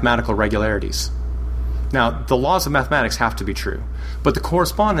these mathematical regularities? Now, the laws of mathematics have to be true, but the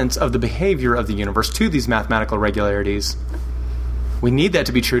correspondence of the behavior of the universe to these mathematical regularities, we need that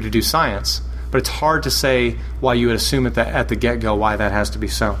to be true to do science, but it's hard to say why you would assume at the get-go why that has to be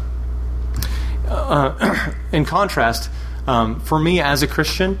so. In contrast, for me as a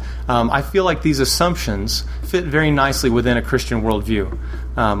Christian, I feel like these assumptions fit very nicely within a Christian worldview.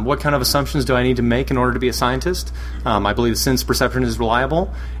 What kind of assumptions do I need to make in order to be a scientist? I believe sense perception is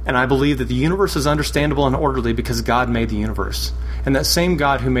reliable, and I believe that the universe is understandable and orderly because God made the universe. And that same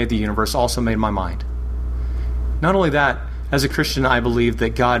God who made the universe also made my mind. Not only that, as a Christian, I believe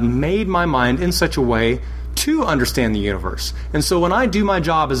that God made my mind in such a way to understand the universe. And so when I do my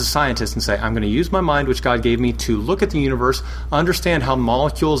job as a scientist and say, I'm going to use my mind, which God gave me, to look at the universe, understand how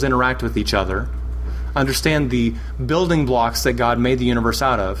molecules interact with each other, understand the building blocks that God made the universe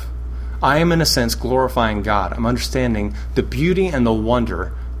out of, I am in a sense glorifying God. I'm understanding the beauty and the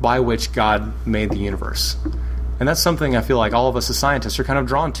wonder by which God made the universe. And that's something I feel like all of us as scientists are kind of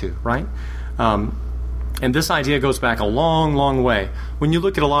drawn to, right? And this idea goes back a long, long way. When you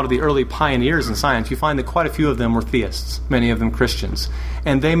look at a lot of the early pioneers in science, you find that quite a few of them were theists, many of them Christians.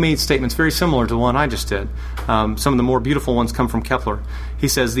 And they made statements very similar to the one I just did. Some of the more beautiful ones come from Kepler. He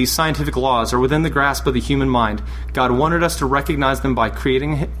says, these scientific laws are within the grasp of the human mind. God wanted us to recognize them by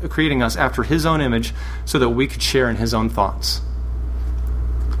creating us after His own image so that we could share in His own thoughts.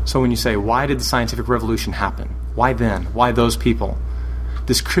 So when you say, why did the scientific revolution happen? Why then? Why those people?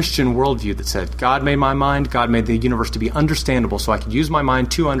 This Christian worldview that said, God made my mind, God made the universe to be understandable so I could use my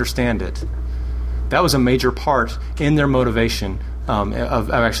mind to understand it. That was a major part in their motivation of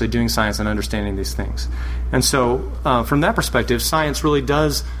actually doing science and understanding these things. And so from that perspective, science really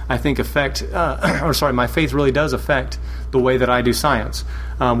does, I think, my faith really does affect the way that I do science.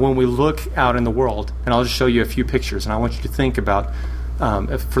 When we look out in the world, and I'll just show you a few pictures, and I want you to think about,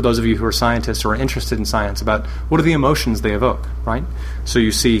 for those of you who are scientists or are interested in science, about what are the emotions they evoke, right? So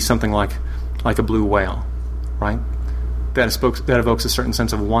you see something like a blue whale, right? That evokes a certain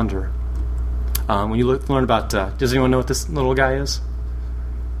sense of wonder. When you learn about, does anyone know what this little guy is?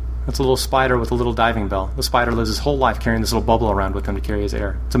 That's a little spider with a little diving bell. The spider lives his whole life carrying this little bubble around with him to carry his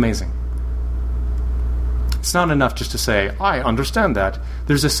air. It's amazing. It's not enough just to say, I understand that.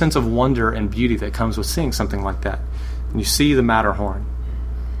 There's a sense of wonder and beauty that comes with seeing something like that. And you see the Matterhorn,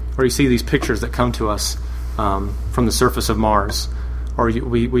 or you see these pictures that come to us from the surface of Mars, or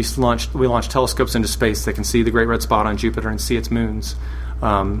we launch telescopes into space that can see the Great Red Spot on Jupiter and see its moons.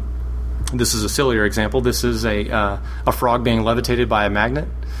 This is a sillier example. This is a frog being levitated by a magnet.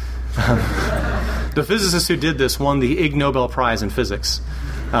 The physicists who did this won the Ig Nobel Prize in Physics,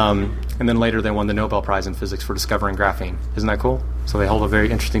 and then later they won the Nobel Prize in Physics for discovering graphene. Isn't that cool? So they hold a very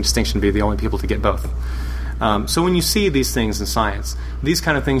interesting distinction to be the only people to get both. So when you see these things in science, these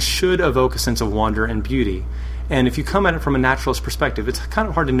kind of things should evoke a sense of wonder and beauty. And if you come at it from a naturalist perspective, it's kind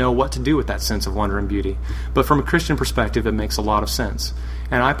of hard to know what to do with that sense of wonder and beauty. But from a Christian perspective, it makes a lot of sense.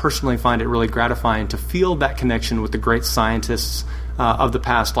 And I personally find it really gratifying to feel that connection with the great scientists of the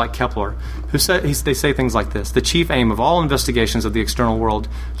past, like Kepler, they say things like this: the chief aim of all investigations of the external world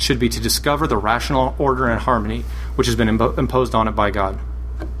should be to discover the rational order and harmony which has been imposed on it by God.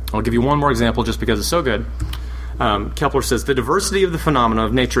 I'll give you one more example just because it's so good. Kepler says, the diversity of the phenomena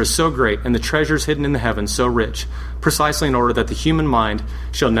of nature is so great and the treasures hidden in the heavens so rich, precisely in order that the human mind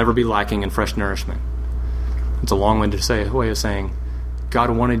shall never be lacking in fresh nourishment. It's a long-winded way of saying God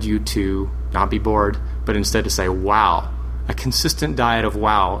wanted you to not be bored, but instead to say, wow. A consistent diet of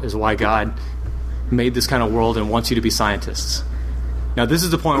wow is why God made this kind of world and wants you to be scientists. Now, this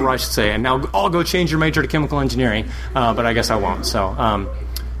is the point where I should say, and now I'll go change your major to chemical engineering, but I guess I won't. So,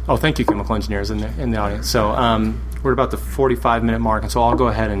 thank you, chemical engineers in the audience. So we're about the 45-minute mark, and so I'll go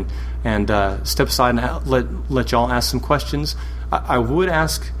ahead and step aside and let y'all ask some questions. I would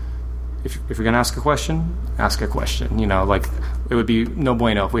ask, if you're going to ask a question. You know, like it would be no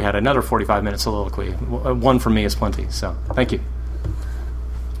bueno if we had another 45-minute soliloquy. One for me is plenty. So thank you.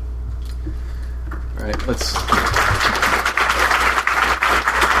 All right, let's.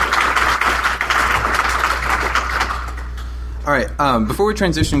 All All right. Before we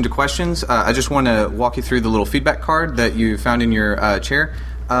transition to questions, I just want to walk you through the little feedback card that you found in your chair.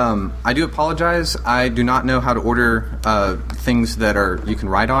 I do apologize. I do not know how to order things that you can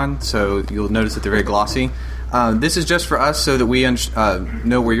write on, so you'll notice that they're very glossy. This is just for us so that we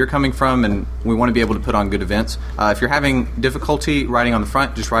know where you're coming from, and we want to be able to put on good events. If you're having difficulty writing on the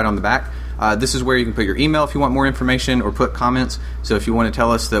front, just write on the back. This is where you can put your email if you want more information, or put comments. So if you want to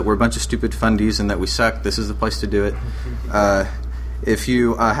tell us that we're a bunch of stupid fundies and that we suck, this is the place to do it. If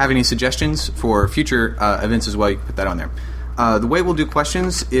you have any suggestions for future events as well, you can put that on there. The way we'll do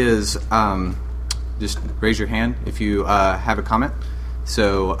questions is just raise your hand if you have a comment.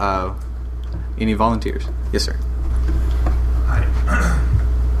 So any volunteers? Yes, sir. Hi.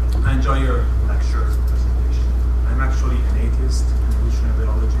 I enjoy your lectures and presentation. I'm actually an atheist, an evolutionary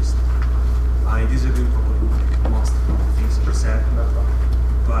biologist. I disagree probably with most of the things you said in that talk,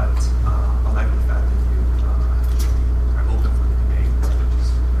 but I like the fact that you actually are open for the debate, which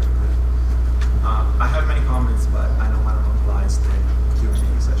is very good. I have many comments, but I don't want to monopolize the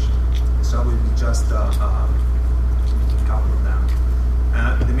Q&A session, so I will be just a couple of them.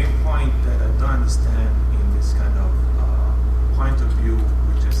 The main point that I don't understand in this kind of point of view,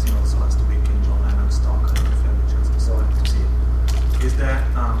 which I've seen also last week in John Lennon's talk on the chance I saw it to see it, is that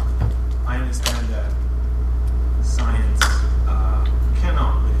I understand that science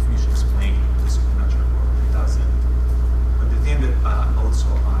cannot, by definition, explain the supernatural world. It doesn't. But the thing that also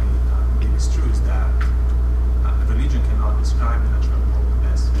I believe is true is that religion cannot describe the natural world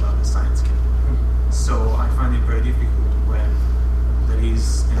as well as science can. So I find it very difficult when there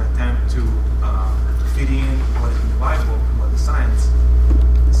is an attempt to fit in what is in the Bible and what the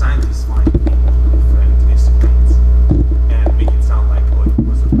scientists find in different disciplines and make it sound like, oh, it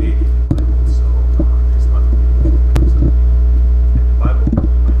was obeyed in the Bible, so there's nothing in the Bible, in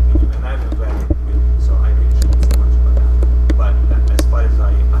my opinion, and I haven't read it, so I really shouldn't say much about that. But as far as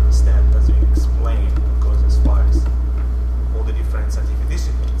I understand, doesn't explain, because as far as all the different scientific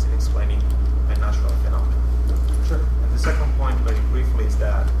disciplines in explaining a natural phenomenon. Sure. And the second point, very briefly, is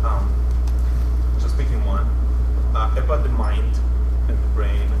that, just picking one, about the mind and the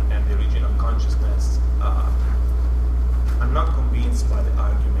brain and the origin of consciousness, I'm not convinced by the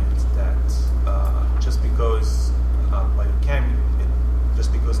argument that just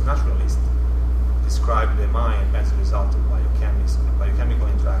because naturalists describe the mind as a result of biochemical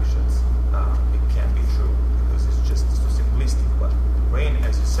interactions, it can't be true because it's just so simplistic. But the brain,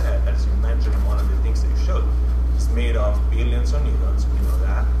 as you said, as you mentioned in one of the things that you showed, is made of billions of neurons. We know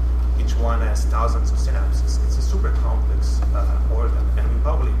that. Each one has thousands of synapses. It's a super complex organ, and we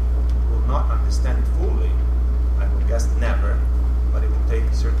probably will not understand it fully. I would guess never, but it will take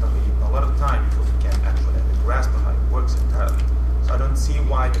certainly a lot of time before we can actually have a grasp of how it works entirely. So I don't see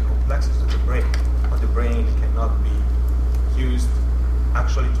why the complexities of the brain cannot be used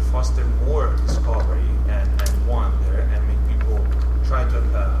actually to foster more discovery and wonder and make people try to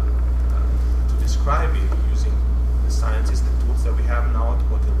describe it using the sciences, the tools that we have now, to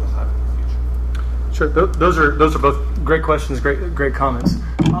what they will have in the future. Sure, those are both great questions, great comments.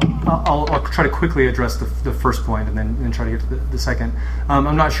 I'll try to quickly address the first point and then try to get to the second.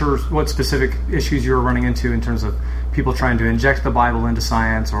 I'm not sure what specific issues you're running into in terms of people trying to inject the Bible into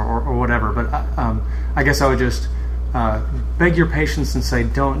science or whatever, but I guess I would just beg your patience and say,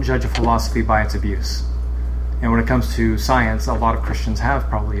 don't judge a philosophy by its abuse. And when it comes to science, a lot of Christians have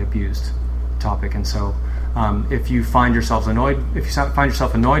probably abused the topic, and so if you find yourself annoyed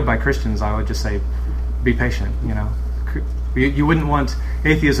by Christians, I would just say, be patient. You wouldn't want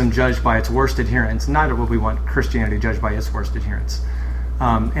atheism judged by its worst adherents. Neither would we want Christianity judged by its worst adherents.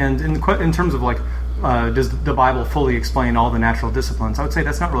 And in terms of does the Bible fully explain all the natural disciplines? I would say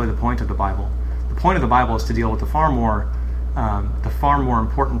that's not really the point of the Bible. The point of the Bible is to deal with the far more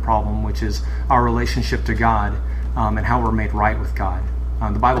important problem, which is our relationship to God and how we're made right with God.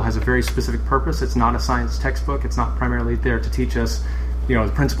 The Bible has a very specific purpose. It's not a science textbook. It's not primarily there to teach us, the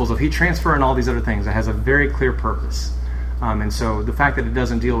principles of heat transfer and all these other things. It has a very clear purpose. And so the fact that it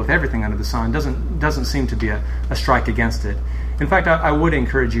doesn't deal with everything under the sun doesn't seem to be a strike against it. In fact, I would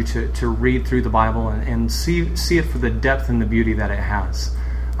encourage you to read through the Bible and see it for the depth and the beauty that it has.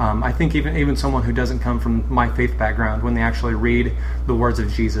 I think even someone who doesn't come from my faith background, when they actually read the words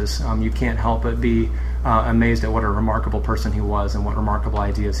of Jesus, you can't help but be amazed at what a remarkable person he was and what remarkable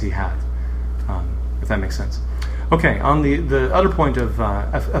ideas he had, if that makes sense. Okay, on the other point of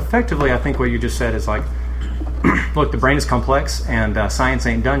effectively, I think what you just said is look, the brain is complex and science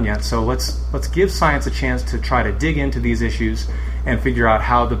ain't done yet, so let's give science a chance to try to dig into these issues and figure out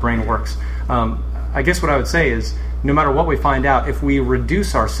how the brain works. I guess what I would say is, no matter what we find out, if we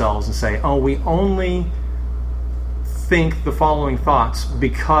reduce ourselves and say, we only think the following thoughts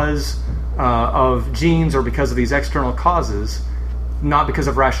because of genes or because of these external causes, not because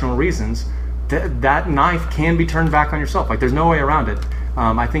of rational reasons, that knife can be turned back on yourself. Like, there's no way around it.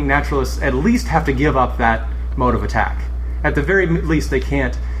 I think naturalists at least have to give up that mode of attack. At the very least, they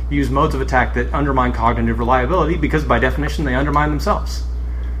can't use modes of attack that undermine cognitive reliability, because by definition they undermine themselves.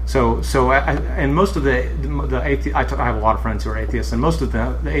 And most of the atheists, I have a lot of friends who are atheists, and most of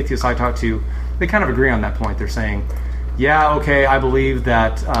the atheists I talk to, they kind of agree on that point. They're saying, yeah, okay, I believe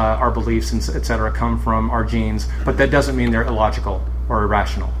that our beliefs and et cetera come from our genes, but that doesn't mean they're illogical or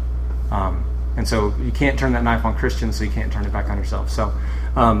irrational. And so you can't turn that knife on Christians, so you can't turn it back on yourself. So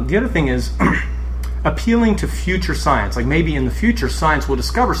the other thing is appealing to future science. Like, maybe in the future, science will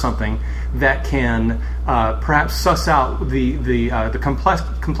discover something that can perhaps suss out the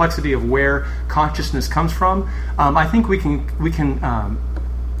complexity of where consciousness comes from. I think we can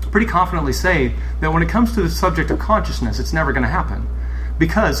pretty confidently say that when it comes to the subject of consciousness, it's never going to happen,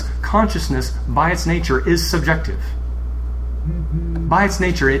 because consciousness, by its nature, is subjective. By its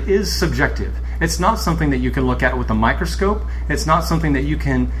nature, it is subjective. It's not something that you can look at with a microscope. It's not something that you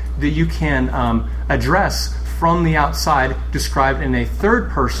can address from the outside, described in a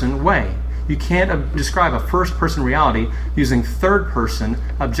third-person way. You can't describe a first-person reality using third-person,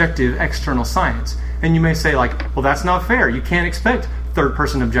 objective, external science. And you may say, like, well, that's not fair. You can't expect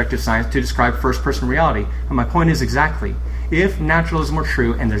third-person objective science to describe first-person reality. And my point is exactly, if naturalism were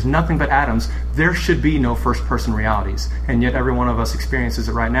true and there's nothing but atoms, there should be no first-person realities. And yet every one of us experiences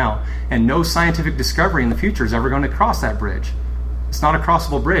it right now. And no scientific discovery in the future is ever going to cross that bridge. It's not a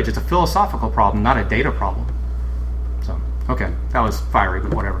crossable bridge. It's a philosophical problem, not a data problem. So, okay, that was fiery,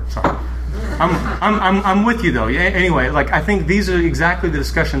 but whatever. Sorry. I'm with you though. Anyway, like, I think these are exactly the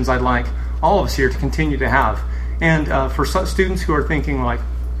discussions I'd like all of us here to continue to have. And for students who are thinking, like,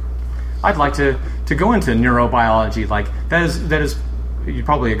 I'd like to go into neurobiology, like, that is, you'd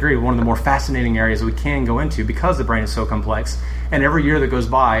probably agree, one of the more fascinating areas we can go into, because the brain is so complex. And every year that goes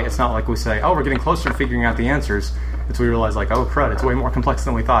by, it's not like we say, oh, we're getting closer to figuring out the answers. It's we realize, like, oh, crud, it's way more complex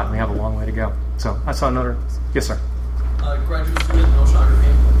than we thought, and we have a long way to go. So I saw another. Yes, sir. Graduate student in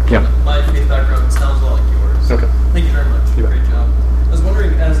oceanography. Yeah. My faith background sounds a lot like yours. Okay. Thank you very much. Great job. I was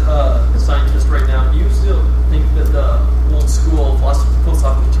wondering, as a scientist right now, do you still think that the old school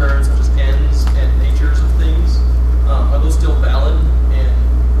philosophical terms such as ends and natures of things, are those still valid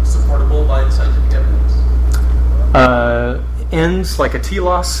and supportable by the scientific evidence? Ends, like a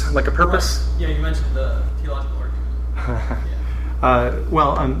telos, like a purpose? Right. Yeah, you mentioned the theological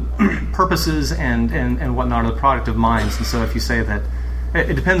argument. Purposes and whatnot are the product of minds. And so if you say that,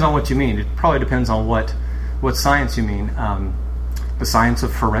 it depends on what you mean. It probably depends on what science you mean. The science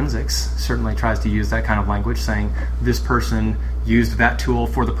of forensics certainly tries to use that kind of language, saying this person used that tool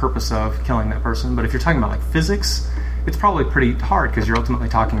for the purpose of killing that person. But if you're talking about, like, physics, it's probably pretty hard, because you're ultimately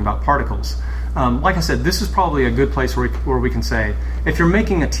talking about particles. Like I said, this is probably a good place where we can say, if you're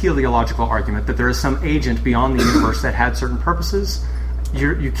making a teleological argument that there is some agent beyond the universe that had certain purposes,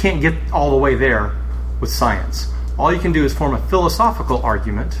 you can't get all the way there with science. All you can do is form a philosophical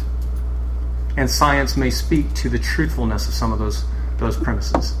argument, and science may speak to the truthfulness of some of those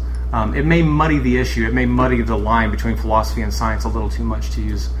premises. It may muddy the issue. It may muddy the line between philosophy and science a little too much to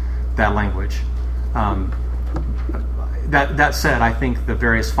use that language. That said, I think the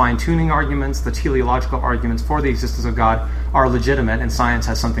various fine-tuning arguments, the teleological arguments for the existence of God are legitimate, and science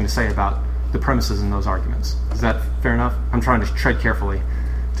has something to say about the premises in those arguments. Is that fair enough? I'm trying to tread carefully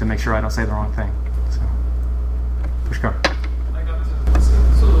to make sure I don't say the wrong thing. So, Pushkar. I got this.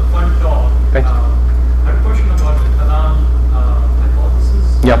 So the fun talk. Thank you. I have a question about the Kalam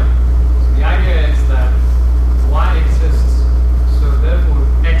hypothesis. Yep. So the idea is that Y exists, so therefore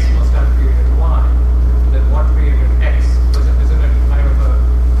X must have created Y. Then what created X? Isn't it kind of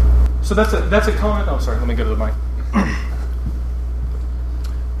a... So that's a comment. Oh, sorry. Let me go to the mic.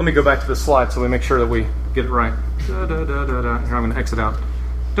 Let me go back to the slide so we make sure that we get it right. Here, I'm going to exit out.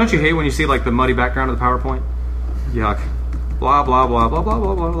 Don't you hate when you see, like, the muddy background of the PowerPoint? Yuck. Blah, blah, blah, blah, blah,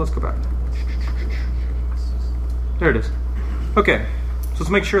 blah, blah. Let's go back. There it is. Okay. So let's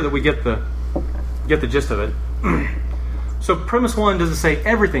make sure that we get the gist of it. So premise one doesn't say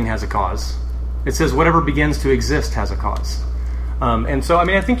everything has a cause. It says whatever begins to exist has a cause. And so, I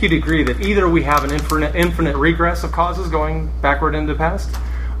mean, I think you'd agree that either we have an infinite regress of causes going backward into the past,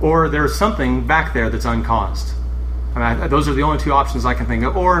 or there's something back there that's uncaused. I mean, those are the only two options I can think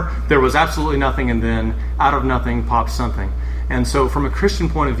of. Or there was absolutely nothing, and then out of nothing popped something. And so from a Christian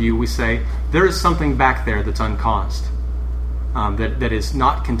point of view, we say there is something back there that's uncaused, that is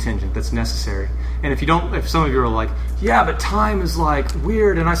not contingent, that's necessary. And if some of you are like, yeah, but time is like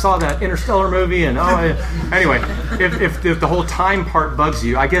weird, and I saw that Interstellar movie, and anyway, if the whole time part bugs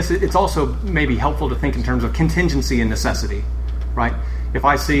you, I guess it's also maybe helpful to think in terms of contingency and necessity, right? If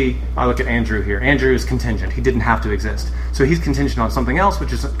I look at Andrew here. Andrew is contingent. He didn't have to exist. So he's contingent on something else,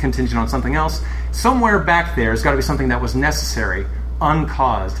 which is contingent on something else. Somewhere back there has got to be something that was necessary,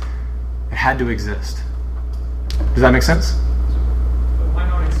 uncaused. It had to exist. Does that make sense? But why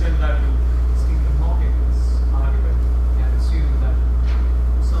not extend that to Stephen Hawking's argument and assume that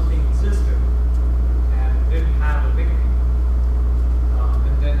something existed and didn't have a beginning,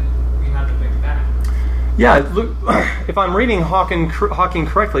 and then we had the Big Bang? Yeah, look, if I'm reading Hawking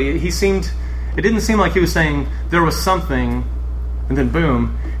correctly, it didn't seem like he was saying there was something and then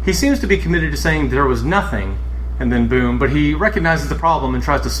boom. He seems to be committed to saying there was nothing and then boom, but he recognizes the problem and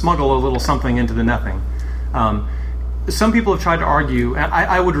tries to smuggle a little something into the nothing. Some people have tried to argue, and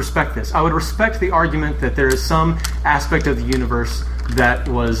I would respect this. I would respect the argument that there is some aspect of the universe that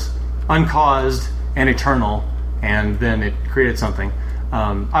was uncaused and eternal, and then it created something.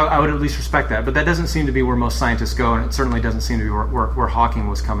 I would at least respect that, but that doesn't seem to be where most scientists go, and it certainly doesn't seem to be where Hawking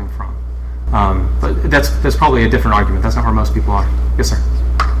was coming from. But that's probably a different argument. That's not where most people are. Yes, sir.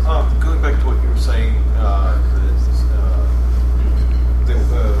 Going back to what you were saying,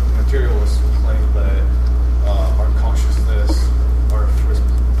 the materialists claim that our consciousness, our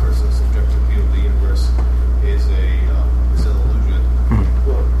first-person subjective view of the universe, is an illusion. Mm-hmm.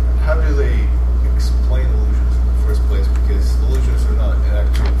 Well, how do they explain illusions in the first place? Because illusions are not an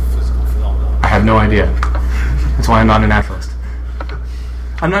actual physical phenomenon. I have no idea. That's why I'm not a naturalist.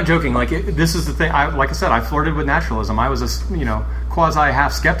 I'm not joking. This is the thing. Like I said, I flirted with naturalism. I was a quasi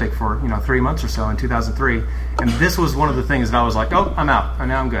half skeptic for 3 months or so in 2003, and this was one of the things that I was like, oh, I'm out, and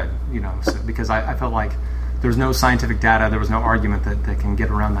now I'm good. Because I felt like there's no scientific data, there was no argument that can get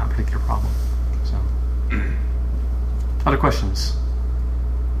around that particular problem. So, other questions?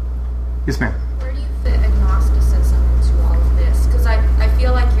 Yes, ma'am. Where do you fit agnosticism into all of this? Because I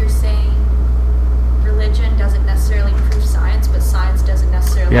feel like you're saying religion doesn't necessarily prove science, but science doesn't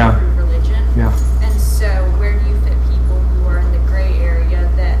necessarily prove religion. Yeah. And so where do you fit people who are in the gray area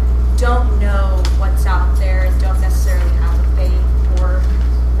that don't know what's out there and don't necessarily have a faith or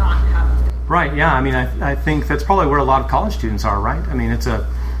not have a faith? Right, yeah. I mean, I think that's probably where a lot of college students are, right? I mean, that's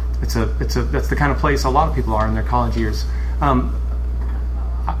the kind of place a lot of people are in their college years. A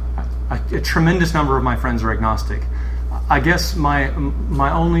tremendous number of my friends are agnostic. I guess my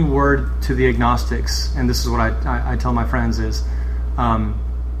only word to the agnostics, and this is what I tell my friends, is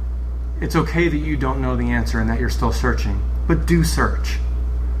it's okay that you don't know the answer and that you're still searching, but do search.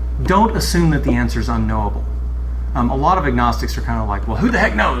 Don't assume that the answer is unknowable. A lot of agnostics are kind of like, well, who the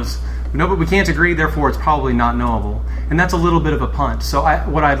heck knows? No, but we can't agree, therefore it's probably not knowable. And that's a little bit of a punt. So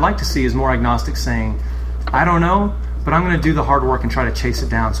what I'd like to see is more agnostics saying, I don't know, but I'm going to do the hard work and try to chase it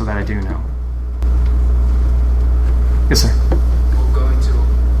down so that I do know. Yes, sir. Well, going to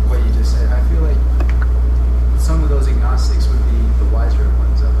what you just said, I feel like some of those agnostics would be the wiser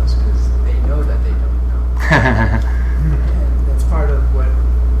ones of us because they know that they don't know. And that's part of what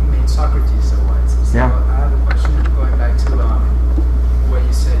made Socrates so wise. So Yeah. I have a question going back to what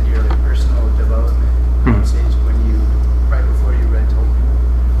you said, your personal development stage right before you read Tolkien.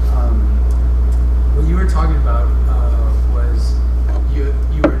 What you were talking about was you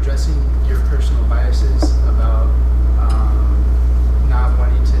were addressing your personal biases about not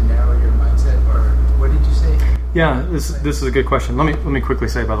wanting to narrow your mindset, or what did you say? Yeah, this is a good question. Let me quickly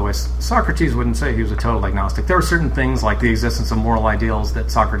say, by the way, Socrates wouldn't say he was a total agnostic. There were certain things like the existence of moral ideals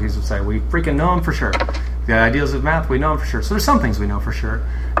that Socrates would say, we freaking know them for sure. The ideals of math, we know them for sure. So there's some things we know for sure.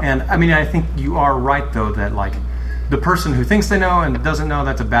 And I mean, I think you are right, though, that the person who thinks they know and doesn't know,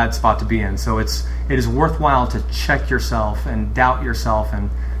 that's a bad spot to be in. So it is worthwhile to check yourself and doubt yourself and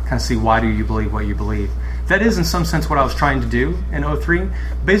kind of see, why do you believe what you believe? That is, in some sense, what I was trying to do in 03.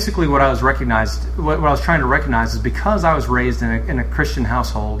 Basically, what I was trying to recognize is because I was raised in a Christian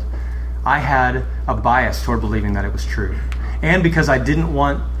household, I had a bias toward believing that it was true. And because I didn't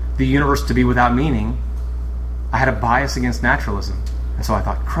want the universe to be without meaning, I had a bias against naturalism. And so I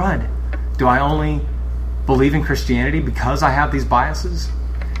thought, crud, do I only believe in Christianity because I have these biases?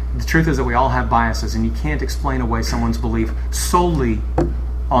 The truth is that we all have biases, and you can't explain away someone's belief solely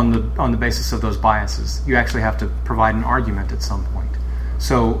on the basis of those biases. You actually have to provide an argument at some point.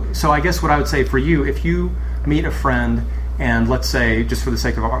 So I guess what I would say for you, if you meet a friend, and let's say, just for the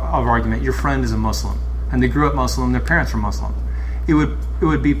sake of argument, your friend is a Muslim, and they grew up Muslim, their parents were Muslim, it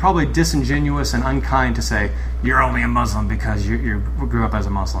would be probably disingenuous and unkind to say, you're only a Muslim because you grew up as a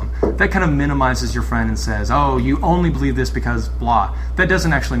Muslim. That kind of minimizes your friend and says, oh, you only believe this because blah. That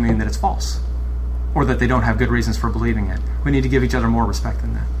doesn't actually mean that it's false. or that they don't have good reasons for believing it. We need to give each other more respect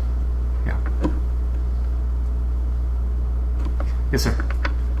than that. Yeah. Yes, sir.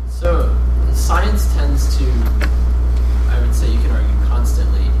 So science tends to, I would say you can argue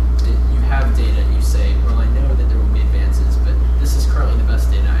constantly, that you have data and you say, well, I know that there will be advances, but this is currently the best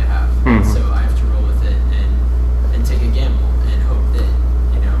data I have. Mm-hmm. So I have to roll with it and take a gamble and hope that,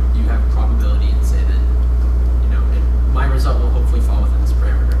 you have probability and say that, my result will hopefully fall within this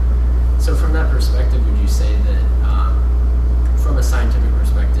parameter. So from that perspective, would you say that, from a scientific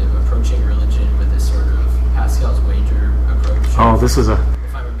perspective, approaching religion with this sort of Pascal's wager approach? Oh, this is if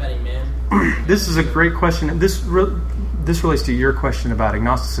I'm a betting man? This is a great question. This relates to your question about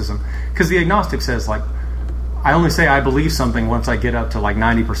agnosticism, because the agnostic says, like, I only say I believe something once I get up to like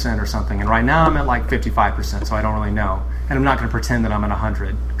 90% or something, and right now I'm at like 55%, so I don't really know, and I'm not going to pretend that I'm at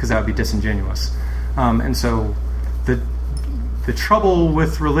 100 because that would be disingenuous. And so the trouble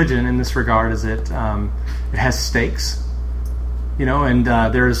with religion in this regard is that it has stakes, and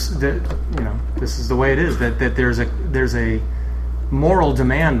this is the way it is, that there's a moral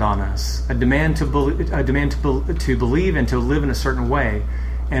demand on us, a demand to believe and to live in a certain way,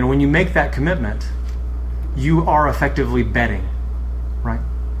 and when you make that commitment, you are effectively betting, right?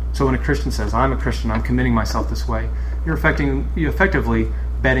 So when a Christian says, "I'm a Christian, I'm committing myself this way," you're effectively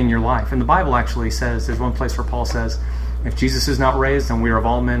betting your life. And the Bible actually says, there's one place where Paul says, if Jesus is not raised, then we are of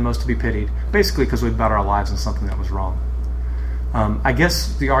all men most to be pitied, basically because we bet our lives on something that was wrong. I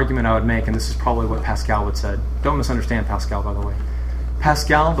guess the argument I would make, and this is probably what Pascal would say, don't misunderstand Pascal, by the way.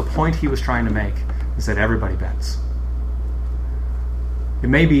 Pascal, the point he was trying to make is that everybody bets. It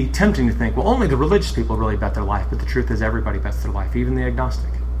may be tempting to think, well, only the religious people really bet their life, but the truth is everybody bets their life, even the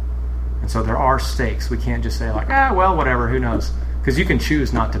agnostic. And so there are stakes. We can't just say like, well, whatever, who knows? Because you can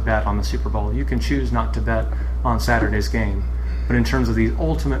choose not to bet on the Super Bowl. You can choose not to bet on Saturday's game. But in terms of these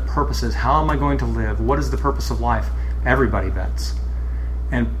ultimate purposes, how am I going to live? What is the purpose of life? Everybody bets.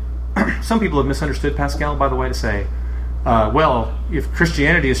 And some people have misunderstood Pascal, by the way, to say, well, if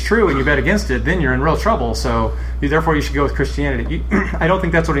Christianity is true and you bet against it, then you're in real trouble, so therefore you should go with Christianity. I don't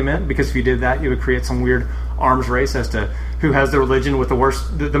think that's what he meant, because if you did that, you would create some weird arms race as to who has the religion with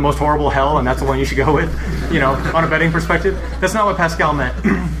the most horrible hell, and that's the one you should go with, on a betting perspective. That's not what Pascal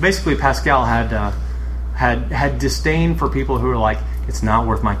meant. Basically, Pascal had disdain for people who were like, it's not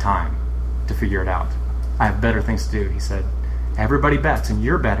worth my time to figure it out. I have better things to do. He said, everybody bets, and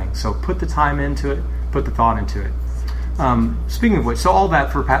you're betting, so put the time into it, put the thought into it. Speaking of which, so all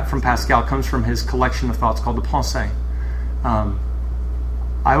that from Pascal comes from his collection of thoughts called the Pensées.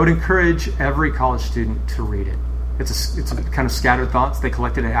 I would encourage every college student to read it. It's a kind of scattered thoughts. They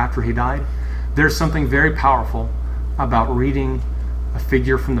collected it after he died. There's something very powerful about reading a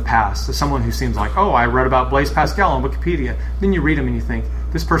figure from the past. So someone who seems like, I read about Blaise Pascal on Wikipedia. Then you read him and you think,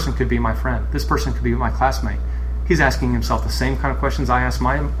 this person could be my friend. This person could be my classmate. He's asking himself the same kind of questions I ask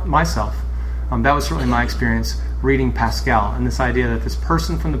myself. That was certainly my experience reading Pascal, and this idea that this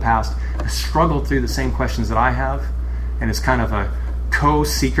person from the past has struggled through the same questions that I have and is kind of a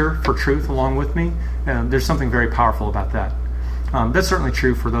co-seeker for truth along with me. There's something very powerful about that. That's certainly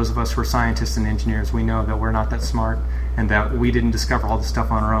true for those of us who are scientists and engineers. We know that we're not that smart and that we didn't discover all this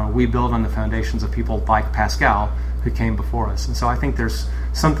stuff on our own. We build on the foundations of people like Pascal who came before us. And so I think there's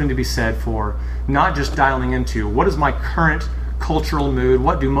something to be said for not just dialing into what is my current cultural mood,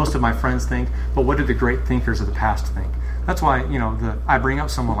 what do most of my friends think, but what do the great thinkers of the past think? That's why, I bring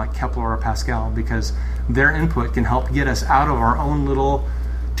up someone like Kepler or Pascal, because their input can help get us out of our own little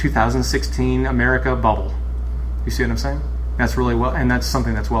 2016 America bubble. You see what I'm saying? That's really and that's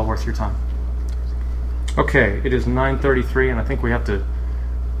something that's well worth your time. Okay, it is 9:33, and I think we have to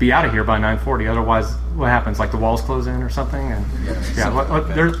be out of here by 9:40. Otherwise, what happens? Like the walls close in or something? And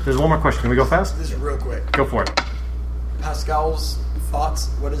there's one more question. Can we go fast? This is real quick. Go for it. Pascal's thoughts.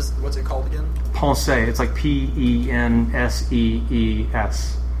 What's it called again? Pensée. It's like Pensees.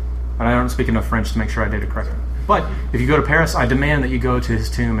 And I don't speak enough French to make sure I did it correctly. But if you go to Paris, I demand that you go to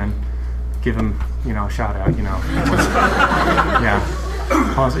his tomb and give him, a shout out.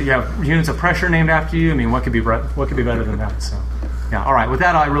 Units of pressure named after you. I mean, what could be better than that? So, yeah. All right. With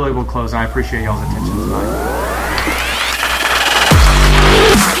that, I really will close, and I appreciate y'all's attention tonight.